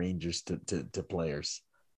assign Rangers to players.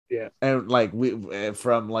 Yeah, and like we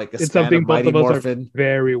from like it's something both of us are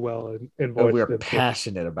very well involved. We're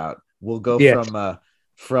passionate about. We'll go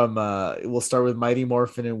from we'll start with Mighty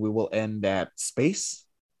Morphin and we will end at space.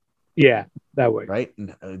 Yeah, that way, right?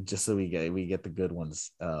 And, just so we get the good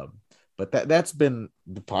ones. But that's been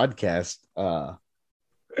the podcast. It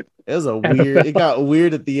was weird. It got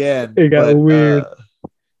weird at the end. It got weird.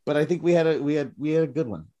 But I think we had a good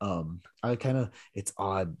one. It's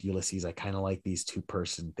odd, Ulysses. I kind of like these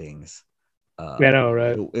 2-person things. I know,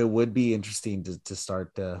 right? It would be interesting to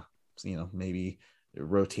start, maybe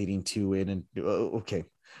rotating 2 in and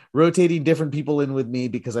rotating different people in with me,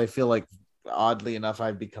 because I feel like oddly enough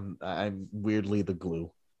I'm weirdly the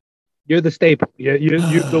glue. You're the staple. You're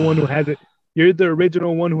the one who hasn't. You're the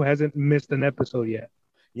original one who hasn't missed an episode yet.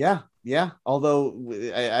 Yeah. Although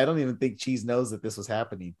I don't even think Cheese knows that this was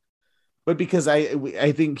happening, but because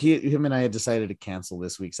I think him and I had decided to cancel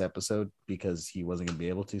this week's episode because he wasn't going to be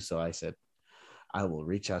able to. So I said, I will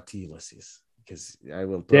reach out to Ulysses because I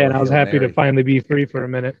will. And I was happy to finally be free for a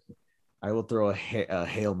minute. I will throw a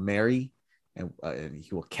Hail Mary and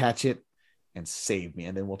he will catch it and save me.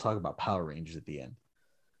 And then we'll talk about Power Rangers at the end.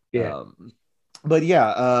 Yeah. But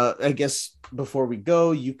yeah, I guess before we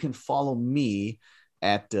go, you can follow me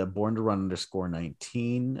at Born to Run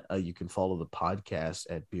 _19. You can follow the podcast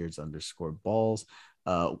at Beards_balls.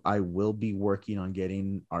 I will be working on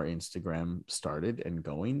getting our Instagram started and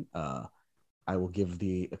going. I will give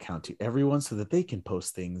the account to everyone so that they can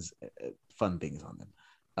post things, fun things on them.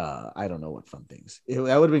 I don't know what fun things. That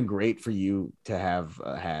would have been great for you to have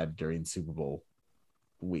had during Super Bowl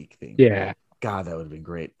week thing. Yeah. God, that would have been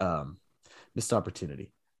great. Missed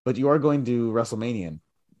opportunity. But you are going to WrestleMania.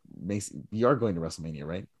 You are going to WrestleMania,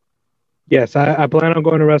 right? Yes, I plan on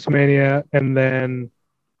going to WrestleMania, and then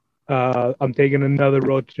I'm taking another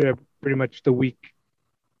road trip pretty much a week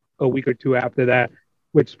or two after that,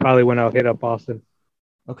 which is probably when I'll hit up Boston.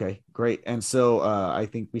 Okay, great. And so I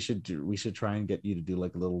think we should try and get you to do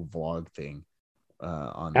like a little vlog thing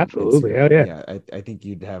on Absolutely. Instagram. Hell yeah. Yeah, I think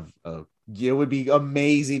you'd have it would be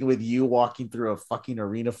amazing with you walking through a fucking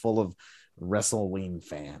arena full of wrestling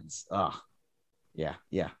fans. Yeah.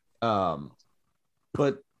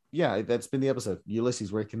 But yeah, that's been the episode.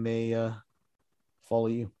 Ulysses, where can they follow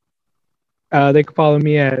you? They can follow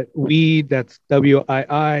me at Weed, that's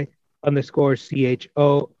WII_CHO_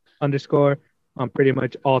 on pretty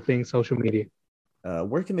much all things social media.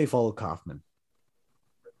 Where can they follow Kaufman?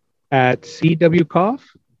 At CW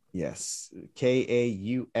Koff? Yes,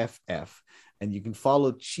 KAUFF. And you can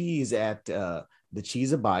follow Cheese at The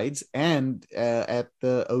Cheese Abides and at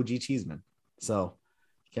the OG Cheeseman. So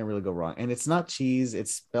you can't really go wrong. And it's not cheese,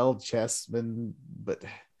 it's spelled Chessman, but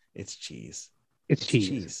it's cheese. It's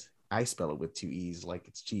cheese. I spell it with 2 E's like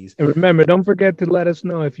it's cheese. And remember, don't forget to let us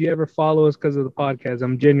know if you ever follow us because of the podcast.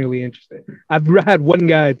 I'm genuinely interested. I've had one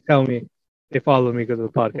guy tell me they follow me because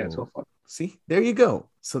of the podcast so far. See, there you go.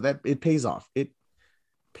 So that it pays off. It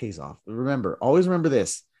pays off. Always remember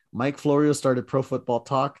this. Mike Florio started Pro Football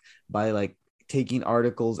Talk by like taking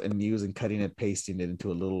articles and news and cutting and pasting it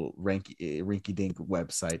into a little rinky dink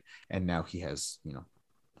website. And now he has,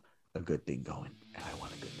 a good thing going. And I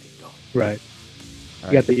want a good thing going. Right.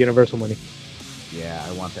 You got the universal money. Yeah,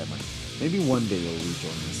 I want that money. Maybe one day you'll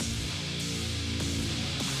rejoin us.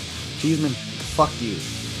 Cheeseman, fuck you.